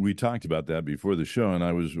 we talked about that before the show,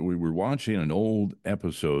 and we were watching an old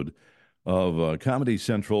episode of Comedy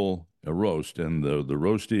Central, a roast, and the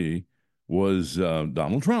roastee was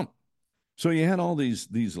Donald Trump. So you had all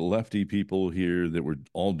these lefty people here that were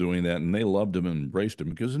all doing that, and they loved him and embraced him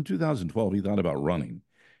because in 2012 he thought about running,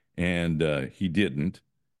 and he didn't.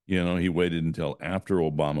 He waited until after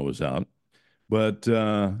Obama was out. But,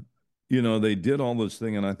 they did all this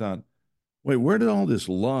thing, and I thought, wait, where did all this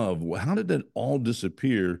love, how did it all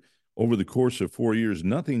disappear over the course of 4 years?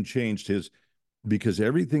 Nothing changed because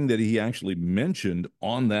everything that he actually mentioned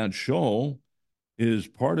on that show is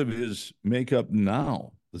part of his makeup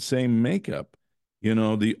now. The same makeup.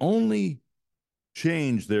 The only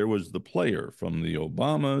change there was the player from the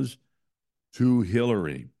Obamas to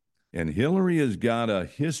Hillary. And Hillary has got a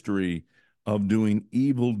history of doing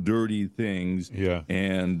evil, dirty things. Yeah.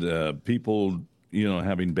 And people,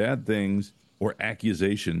 having bad things or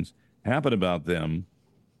accusations happen about them,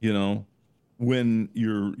 when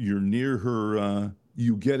you're near her,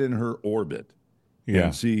 you get in her orbit. Yeah.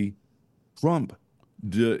 And see, Trump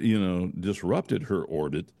disrupted her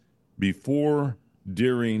orbit before,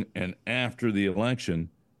 during, and after the election.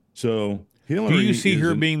 So Hillary. Do you see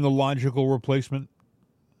her being the logical replacement?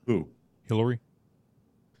 Who? Hillary?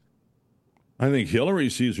 I think Hillary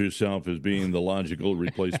sees herself as being the logical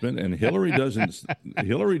replacement, and Hillary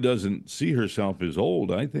doesn't see herself as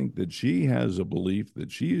old. I think that she has a belief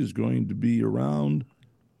that she is going to be around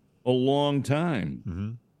a long time.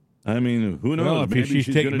 Mm-hmm. I mean, who knows? Well, maybe she's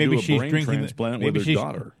going to do a brain transplant with her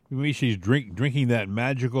daughter. Maybe she's drinking that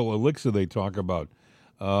magical elixir they talk about.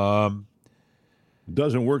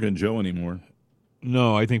 Doesn't work on Joe anymore.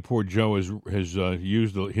 No, I think poor Joe has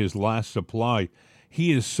used his last supply.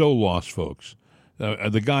 He is so lost, folks.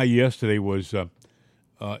 The guy yesterday was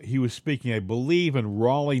he was speaking, I believe, in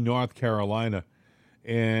Raleigh, North Carolina,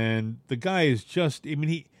 and the guy is just. I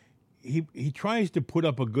mean, he tries to put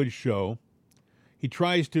up a good show. He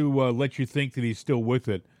tries to let you think that he's still with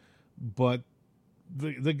it, but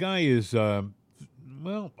the guy is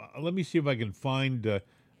Well, let me see if I can find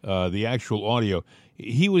the actual audio.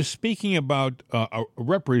 He was speaking about a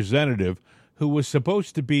representative who was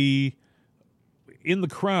supposed to be in the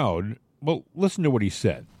crowd. Well, listen to what he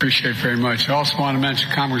said. Appreciate it very much. I also want to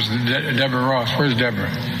mention Congressman Deborah Ross. Where's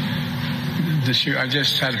Deborah? This year, I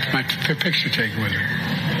just had my picture taken with her.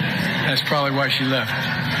 That's probably why she left.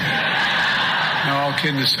 No, all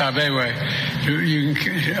kidding aside. Anyway,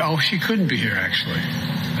 she couldn't be here, actually.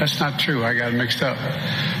 That's not true. I got it mixed up.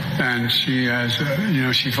 And she has,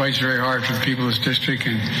 she fights very hard for the people of this district,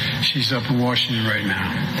 and she's up in Washington right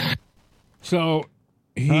now. So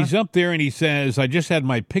he's up there and he says, I just had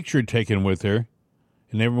my picture taken with her,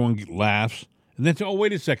 and everyone laughs. And then, oh,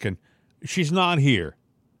 wait a second. She's not here.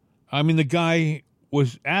 I mean, the guy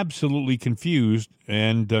was absolutely confused,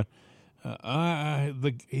 and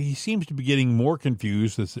he seems to be getting more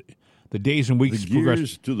confused as the days and weeks progress. The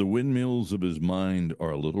gears to the windmills of his mind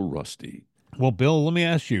are a little rusty. Well, Bill, let me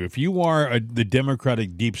ask you, if you are the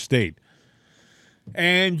Democratic deep state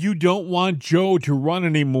and you don't want Joe to run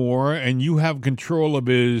anymore and you have control of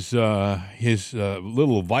his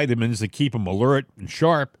little vitamins that keep him alert and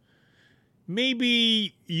sharp,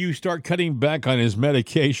 maybe you start cutting back on his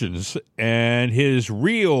medications and his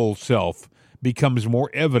real self becomes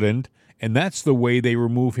more evident, and that's the way they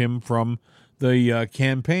remove him from the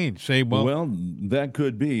campaign. Say, well, that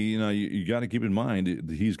could be. You got to keep in mind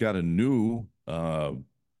he's got a new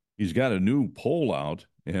poll out,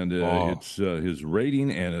 and it's his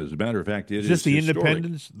rating. And as a matter of fact, is this the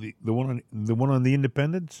Independents? The one on the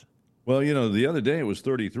Independents? Well, the other day it was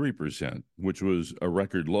 33%, which was a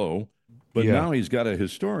record low. But now he's got a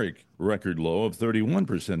historic record low of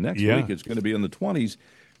 31%. Next week it's going to be in the 20s.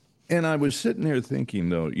 And I was sitting there thinking,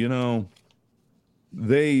 though,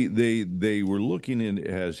 they were looking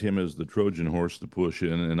at him as the Trojan horse to push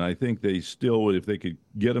in, and I think they still, if they could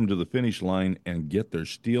get him to the finish line and get their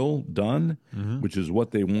steal done, which is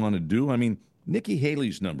what they want to do. I mean, Nikki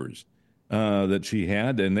Haley's numbers that she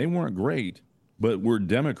had, and they weren't great, but were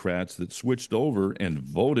Democrats that switched over and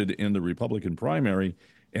voted in the Republican primary,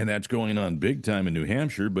 and that's going on big time in New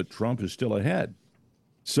Hampshire, but Trump is still ahead.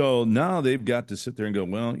 So now they've got to sit there and go,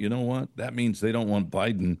 well, you know what? That means they don't want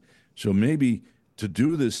Biden. So maybe to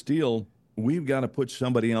do this deal, we've got to put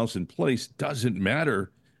somebody else in place. Doesn't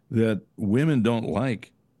matter that women don't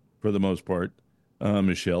like, for the most part,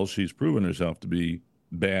 Michelle. She's proven herself to be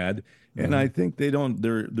bad. And I think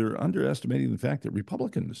they're underestimating the fact that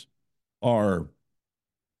Republicans are,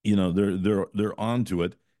 they're onto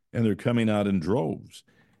it, and they're coming out in droves.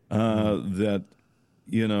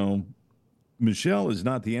 Michelle is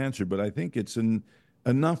not the answer, but I think it's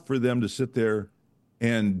enough for them to sit there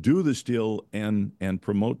and do this deal and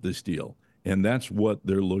promote this deal. And that's what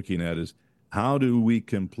they're looking at, is how do we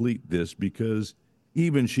complete this? Because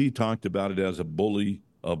even she talked about it as a bully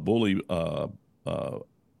podium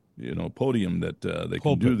that they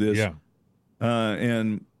can do this. Yeah.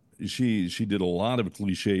 And she did a lot of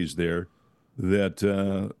cliches there that,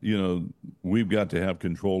 we've got to have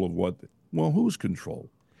control of whose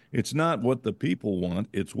control? It's not what the people want.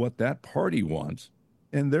 It's what that party wants.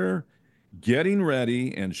 And they're getting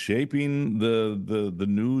ready and shaping the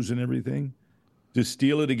news and everything to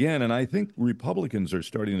steal it again. And I think Republicans are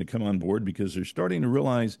starting to come on board because they're starting to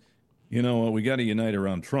realize, we got to unite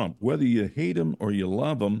around Trump. Whether you hate him or you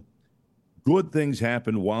love him, good things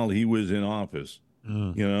happened while he was in office,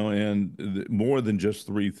 and more than just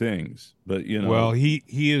three things. But, Well, he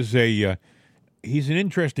is he's an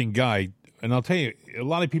interesting guy. And I'll tell you, a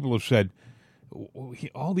lot of people have said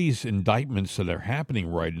all these indictments that are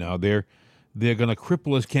happening right now, they're going to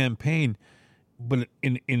cripple his campaign. But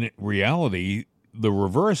in reality, the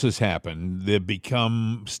reverse has happened. They've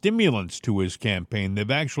become stimulants to his campaign. They've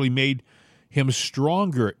actually made him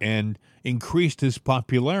stronger and increased his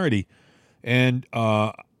popularity. And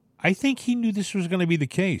I think he knew this was going to be the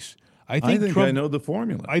case. I think I know the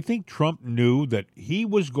formula. I think Trump knew that he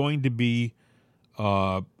was going to be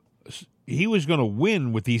he was going to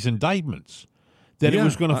win with these indictments. That it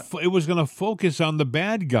was going to focus on the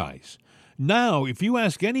bad guys. Now, if you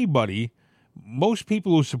ask anybody, most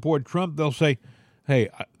people who support Trump, they'll say, "Hey,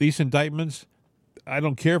 these indictments, I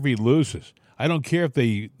don't care if he loses. I don't care if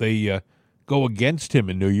they go against him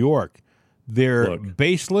in New York. They're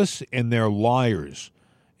baseless and they're liars."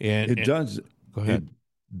 And go ahead.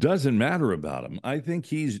 It doesn't matter about him. I think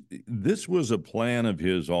this was a plan of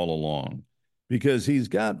his all along, because he's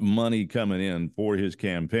got money coming in for his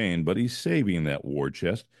campaign, but he's saving that war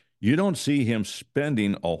chest. You don't see him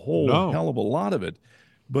spending a whole hell of a lot of it.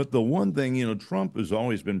 But the one thing, Trump has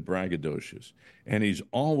always been braggadocious, and he's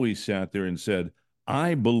always sat there and said,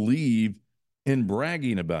 I believe and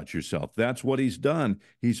bragging about yourself. That's what he's done.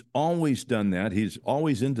 He's always done that. He's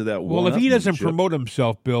always into that Well, if he doesn't one-upmanship. promote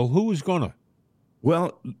himself, Bill, who's going to?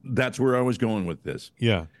 Well, that's where I was going with this.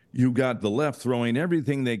 Yeah. You got the left throwing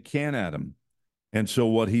everything they can at him. And so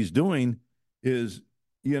what he's doing is,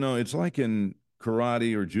 it's like in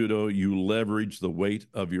karate or judo, you leverage the weight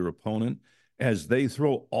of your opponent. As they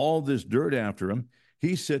throw all this dirt after him,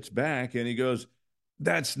 he sits back and he goes,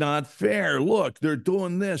 that's not fair. Look, they're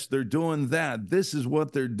doing this, they're doing that. This is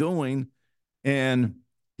what they're doing. And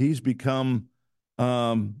he's become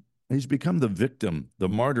the victim, the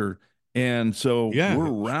martyr. And so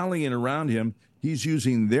we're rallying around him. He's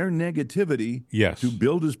using their negativity to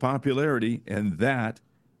build his popularity, and that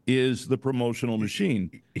is the promotional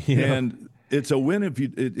machine. Yeah. And it's a win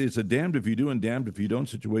it's a damned if you do and damned if you don't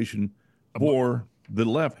situation for the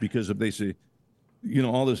left, because if they say,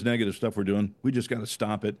 all this negative stuff we're doing, we just got to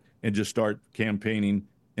stop it and just start campaigning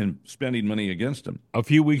and spending money against them. A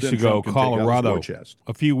few weeks ago, Colorado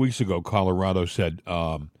said,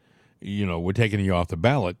 we're taking you off the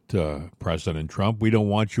ballot, President Trump. We don't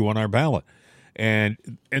want you on our ballot. And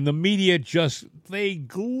the media they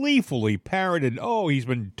gleefully parroted, he's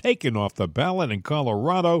been taken off the ballot in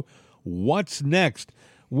Colorado. What's next?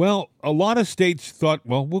 Well, a lot of states thought,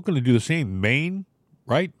 we're going to do the same. Maine,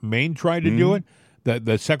 right? Maine tried to do it.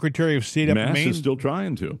 The Secretary of State up in Maine is still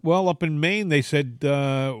trying to. Well, up in Maine, they said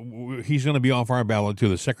he's going to be off our ballot too.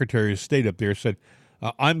 The Secretary of State up there said,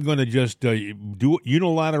 I'm going to just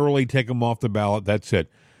unilaterally take him off the ballot. That's it.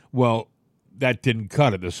 Well, that didn't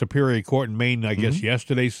cut it. The Superior Court in Maine, I guess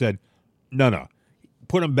yesterday, said, no,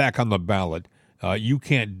 put him back on the ballot. You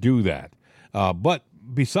can't do that. But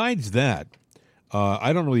besides that,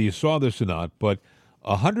 I don't know if you saw this or not, but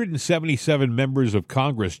 177 members of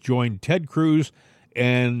Congress joined Ted Cruz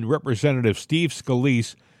and Representative Steve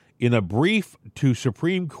Scalise in a brief to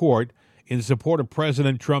Supreme Court in support of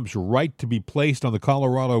President Trump's right to be placed on the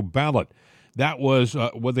Colorado ballot. That was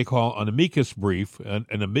what they call an amicus brief, an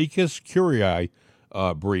amicus curiae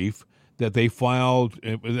brief that they filed.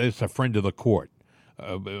 It's a friend of the court,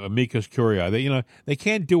 amicus curiae. They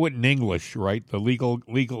can't do it in English, right? The legal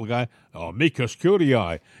guy, amicus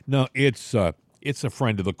curiae. No, it's a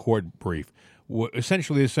friend of the court brief.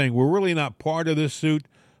 Essentially, they're saying we're really not part of this suit,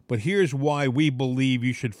 but here's why we believe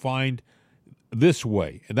you should find this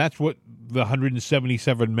way. And that's what the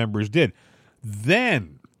 177 members did.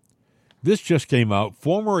 Then, this just came out.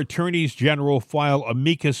 Former attorneys general file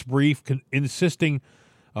amicus brief insisting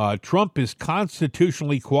Trump is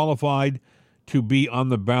constitutionally qualified to be on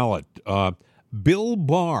the ballot. Bill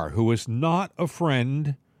Barr, who is not a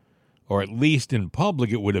friend, or at least in public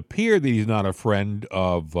it would appear that he's not a friend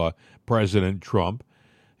of President Trump,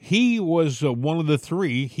 he was one of the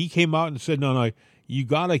three. He came out and said, no, you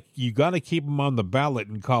gotta keep him on the ballot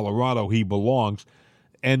in Colorado. He belongs.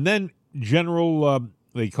 And then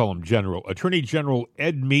they call him General, Attorney General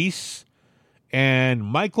Ed Meese and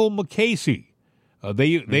Michael McCasey.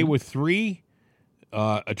 They were three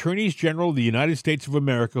attorneys general of the United States of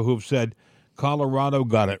America who have said Colorado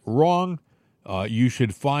got it wrong. You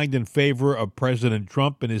should find in favor of President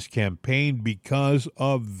Trump and his campaign because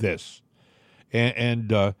of this.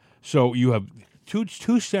 And so you have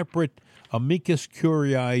two separate amicus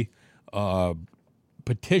curiae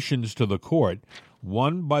petitions to the court,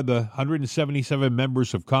 one by the 177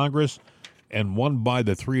 members of Congress and one by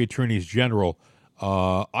the three attorneys general.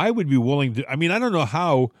 I would be willing to, I don't know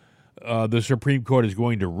how the Supreme Court is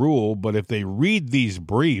going to rule, but if they read these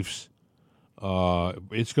briefs,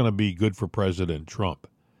 it's going to be good for President Trump.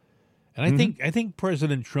 And I think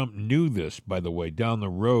President Trump knew this, by the way, down the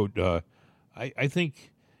road. I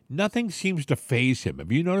think nothing seems to faze him.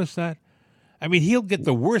 Have you noticed that? He'll get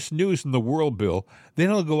the worst news in the world, Bill. Then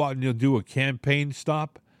he'll go out and he'll do a campaign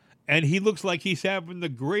stop, and he looks like he's having the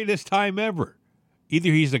greatest time ever. Either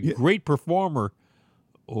he's a great performer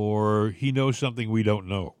or he knows something we don't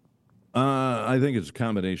know. I think it's a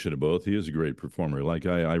combination of both. He is a great performer. Like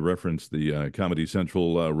I referenced the Comedy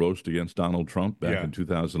Central roast against Donald Trump back in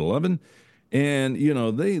 2011. And,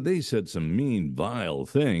 they said some mean, vile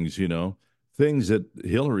things, things that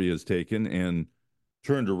Hillary has taken and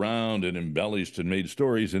turned around and embellished and made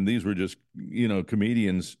stories. And these were just,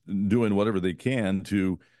 comedians doing whatever they can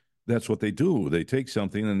to, that's what they do. They take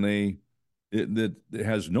something and that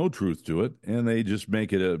has no truth to it, and they just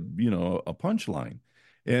make it a punchline.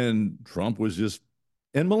 And Trump was just,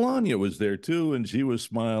 and Melania was there too, and she was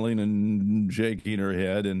smiling and shaking her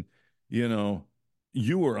head, and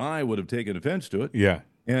you or I would have taken offense to it. Yeah.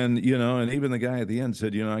 And and even the guy at the end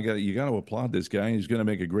said, you got to applaud this guy. He's going to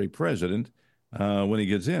make a great president when he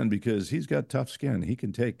gets in, because he's got tough skin. He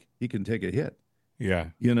can take a hit. Yeah.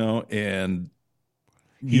 And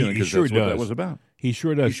He because sure that's what that does. was about. He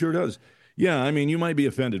sure does. He sure does. Yeah, I mean, you might be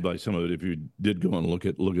offended by some of it if you did go and look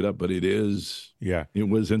it up, but it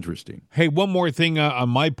was interesting. Hey, one more thing on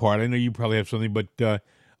my part. I know you probably have something, but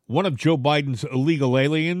one of Joe Biden's illegal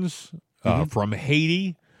aliens from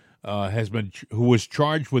Haiti who was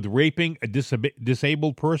charged with raping a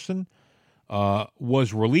disabled person,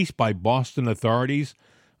 was released by Boston authorities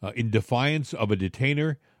in defiance of a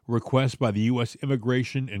detainer request by the U.S.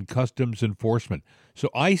 Immigration and Customs Enforcement. So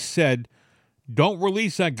I said, don't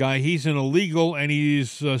release that guy. He's an illegal and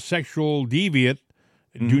he's a sexual deviant.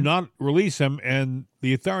 Do not release him. And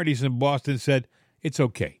the authorities in Boston said, it's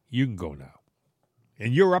okay. You can go now.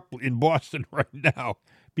 And you're up in Boston right now.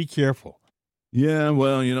 Be careful. Yeah,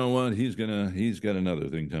 well, you know what? He's got another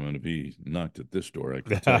thing coming if he knocked at this door. I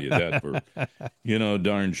can tell you that for,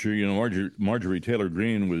 darn sure. Marjorie Taylor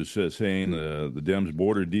Greene was saying the Dems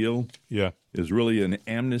border deal is really an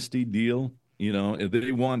amnesty deal. If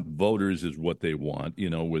they want voters is what they want,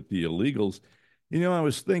 with the illegals. I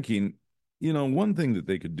was thinking, one thing that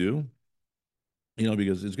they could do,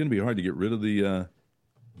 because it's going to be hard to get rid of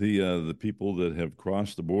the people that have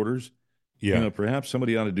crossed the borders. Yeah. Perhaps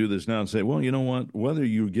somebody ought to do this now and say, well, you know what, whether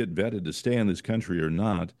you get vetted to stay in this country or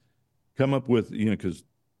not, come up with, because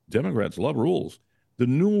Democrats love rules. The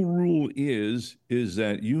new rule is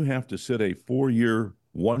that you have to sit a 4-year,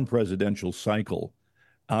 one presidential cycle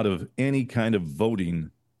out of any kind of voting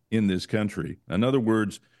in this country. In other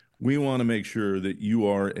words, we want to make sure that you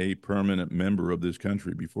are a permanent member of this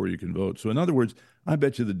country before you can vote. So in other words, I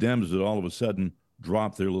bet you the Dems that all of a sudden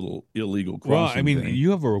drop their little illegal crossing thing.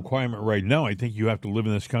 You have a requirement right now. I think you have to live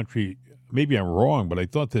in this country. Maybe I'm wrong, but I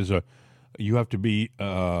thought you have to be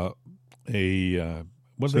what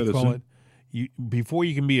do they call it? Before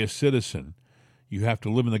you can be a citizen, you have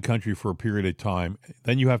to live in the country for a period of time.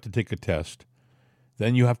 Then you have to take a test.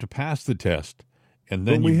 Then you have to pass the test, and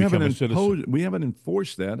then you become a citizen. We haven't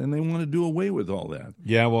enforced that, and they want to do away with all that.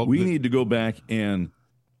 Yeah, well, we need to go back and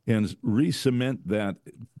re-cement that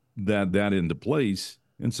into place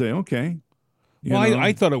and say, okay.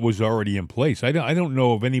 I thought it was already in place. I don't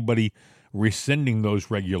know of anybody rescinding those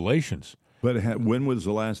regulations. But when was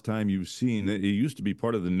the last time you've seen it? It used to be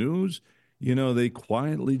part of the news. They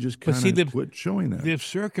quietly just kind of quit showing that. They've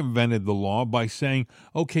circumvented the law by saying,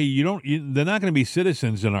 okay, they're not going to be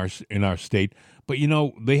citizens in our state, but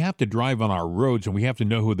they have to drive on our roads and we have to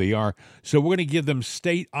know who they are. So we're going to give them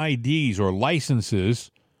state IDs or licenses.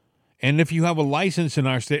 And if you have a license in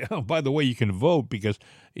our state, oh, by the way, you can vote because,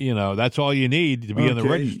 that's all you need to be on the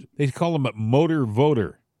register. They call them motor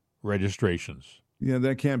voter registrations. Yeah,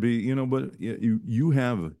 that can't be, but you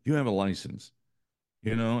have a license,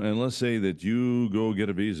 and let's say that you go get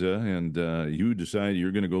a visa and you decide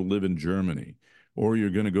you're going to go live in Germany or you're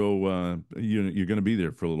going to go, you're going to be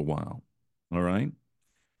there for a little while. All right.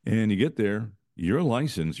 And you get there, your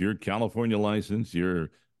license, your California license, your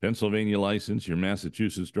Pennsylvania license, your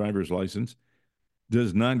Massachusetts driver's license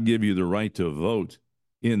does not give you the right to vote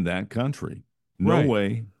in that country. No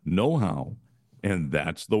way, no how. And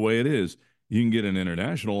that's the way it is. You can get an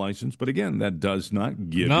international license, but again, that does not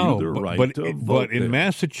give you the right to vote. But in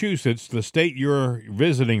Massachusetts, the state you're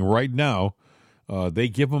visiting right now, they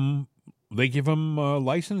give them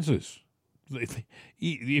licenses.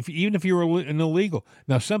 Even if you're an illegal.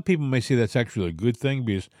 Now, some people may say that's actually a good thing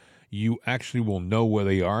because you actually will know where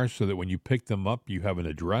they are so that when you pick them up, you have an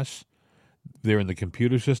address. They're in the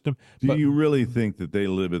computer system. Do you really think that they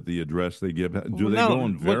live at the address they give? Do they go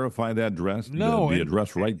and verify that address? No. The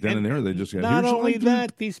address right then and there? They just not only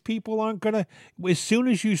that, these people aren't going to, as soon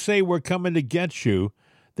as you say we're coming to get you,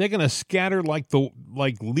 they're going to scatter like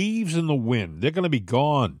leaves in the wind. They're going to be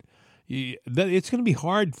gone. It's going to be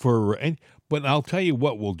hard but I'll tell you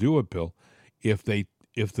what will do it, Bill. If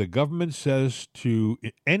the government says to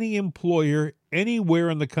any employer anywhere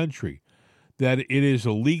in the country that it is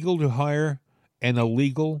illegal to hire an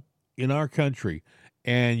illegal in our country,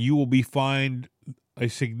 and you will be fined a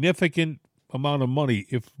significant amount of money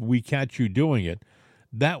if we catch you doing it,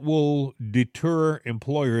 that will deter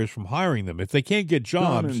employers from hiring them. If they can't get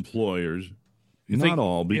jobs... Some employers, not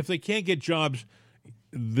all. If they can't get jobs,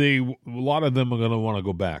 a lot of them are going to want to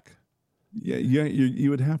go back. Yeah,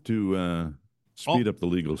 you would have to speed up the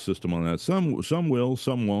legal system on that. Some will,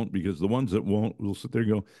 some won't, because the ones that won't will sit there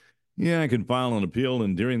and go, yeah, I can file an appeal,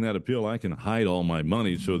 and during that appeal, I can hide all my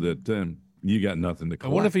money so that you got nothing to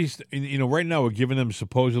collect. What if he's, right now we're giving them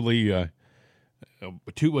supposedly, was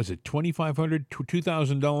it $2,500,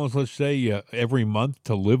 $2,000, let's say, every month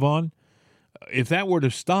to live on? If that were to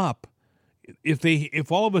stop,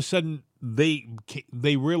 if all of a sudden they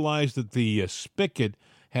realize that the spigot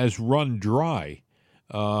has run dry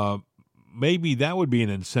maybe that would be an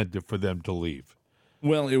incentive for them to leave.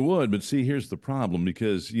 Well, it would, but see, here's the problem,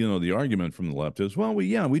 because, the argument from the left is, well,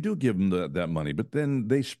 we do give them that money, but then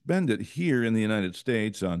they spend it here in the United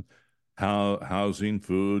States on housing,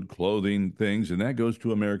 food, clothing, things, and that goes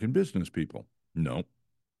to American business people. No.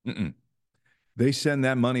 Mm-mm. They send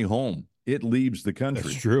that money home. It leaves the country.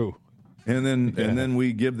 That's true. And then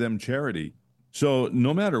we give them charity. So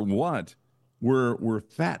no matter what, we're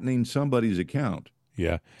fattening somebody's account.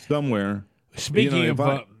 Yeah. Somewhere. Speaking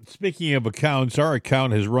of accounts, our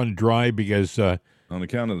account has run dry because on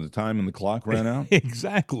account of the time and the clock ran out.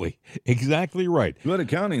 Exactly right. Good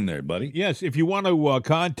accounting there, buddy. Yes, if you want to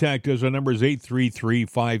contact us, our number is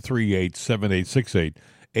 833-538-7868.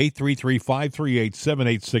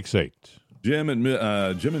 833-538-7868. Jim and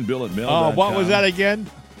Bill at mail.com. Oh, what was that again?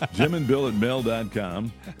 Jim and Bill at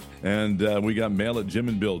mail.com. And we got mail at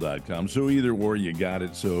jimandbill.com. So either or, you got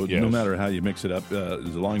it. So no matter how you mix it up,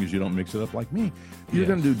 as long as you don't mix it up like me, you're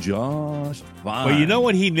going to do just fine. Well, you know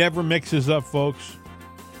what he never mixes up, folks?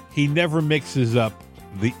 He never mixes up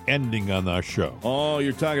the ending on our show. Oh,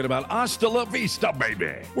 you're talking about hasta la vista,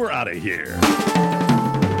 baby. We're out of here.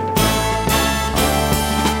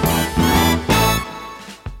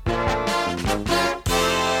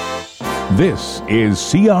 This is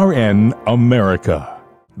CRN America.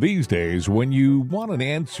 These days, when you want an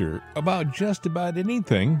answer about just about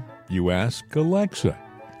anything, you ask Alexa.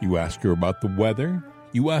 You ask her about the weather.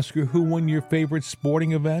 You ask her who won your favorite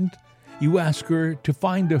sporting event. You ask her to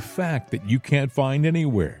find a fact that you can't find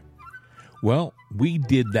anywhere. Well, we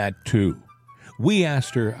did that too. We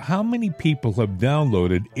asked her how many people have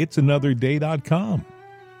downloaded it'sanotherday.com.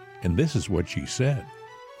 And this is what she said.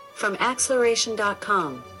 From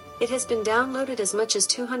acceleration.com. It has been downloaded as much as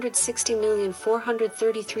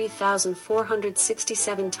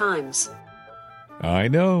 260,433,467 times. I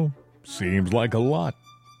know. Seems like a lot.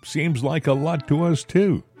 Seems like a lot to us,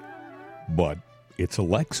 too. But it's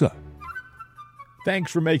Alexa.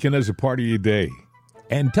 Thanks for making us a part of your day.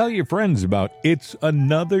 And tell your friends about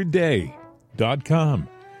it'sanotherday.com.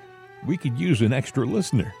 We could use an extra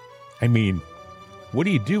listener. I mean, what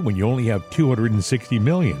do you do when you only have 260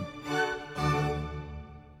 million?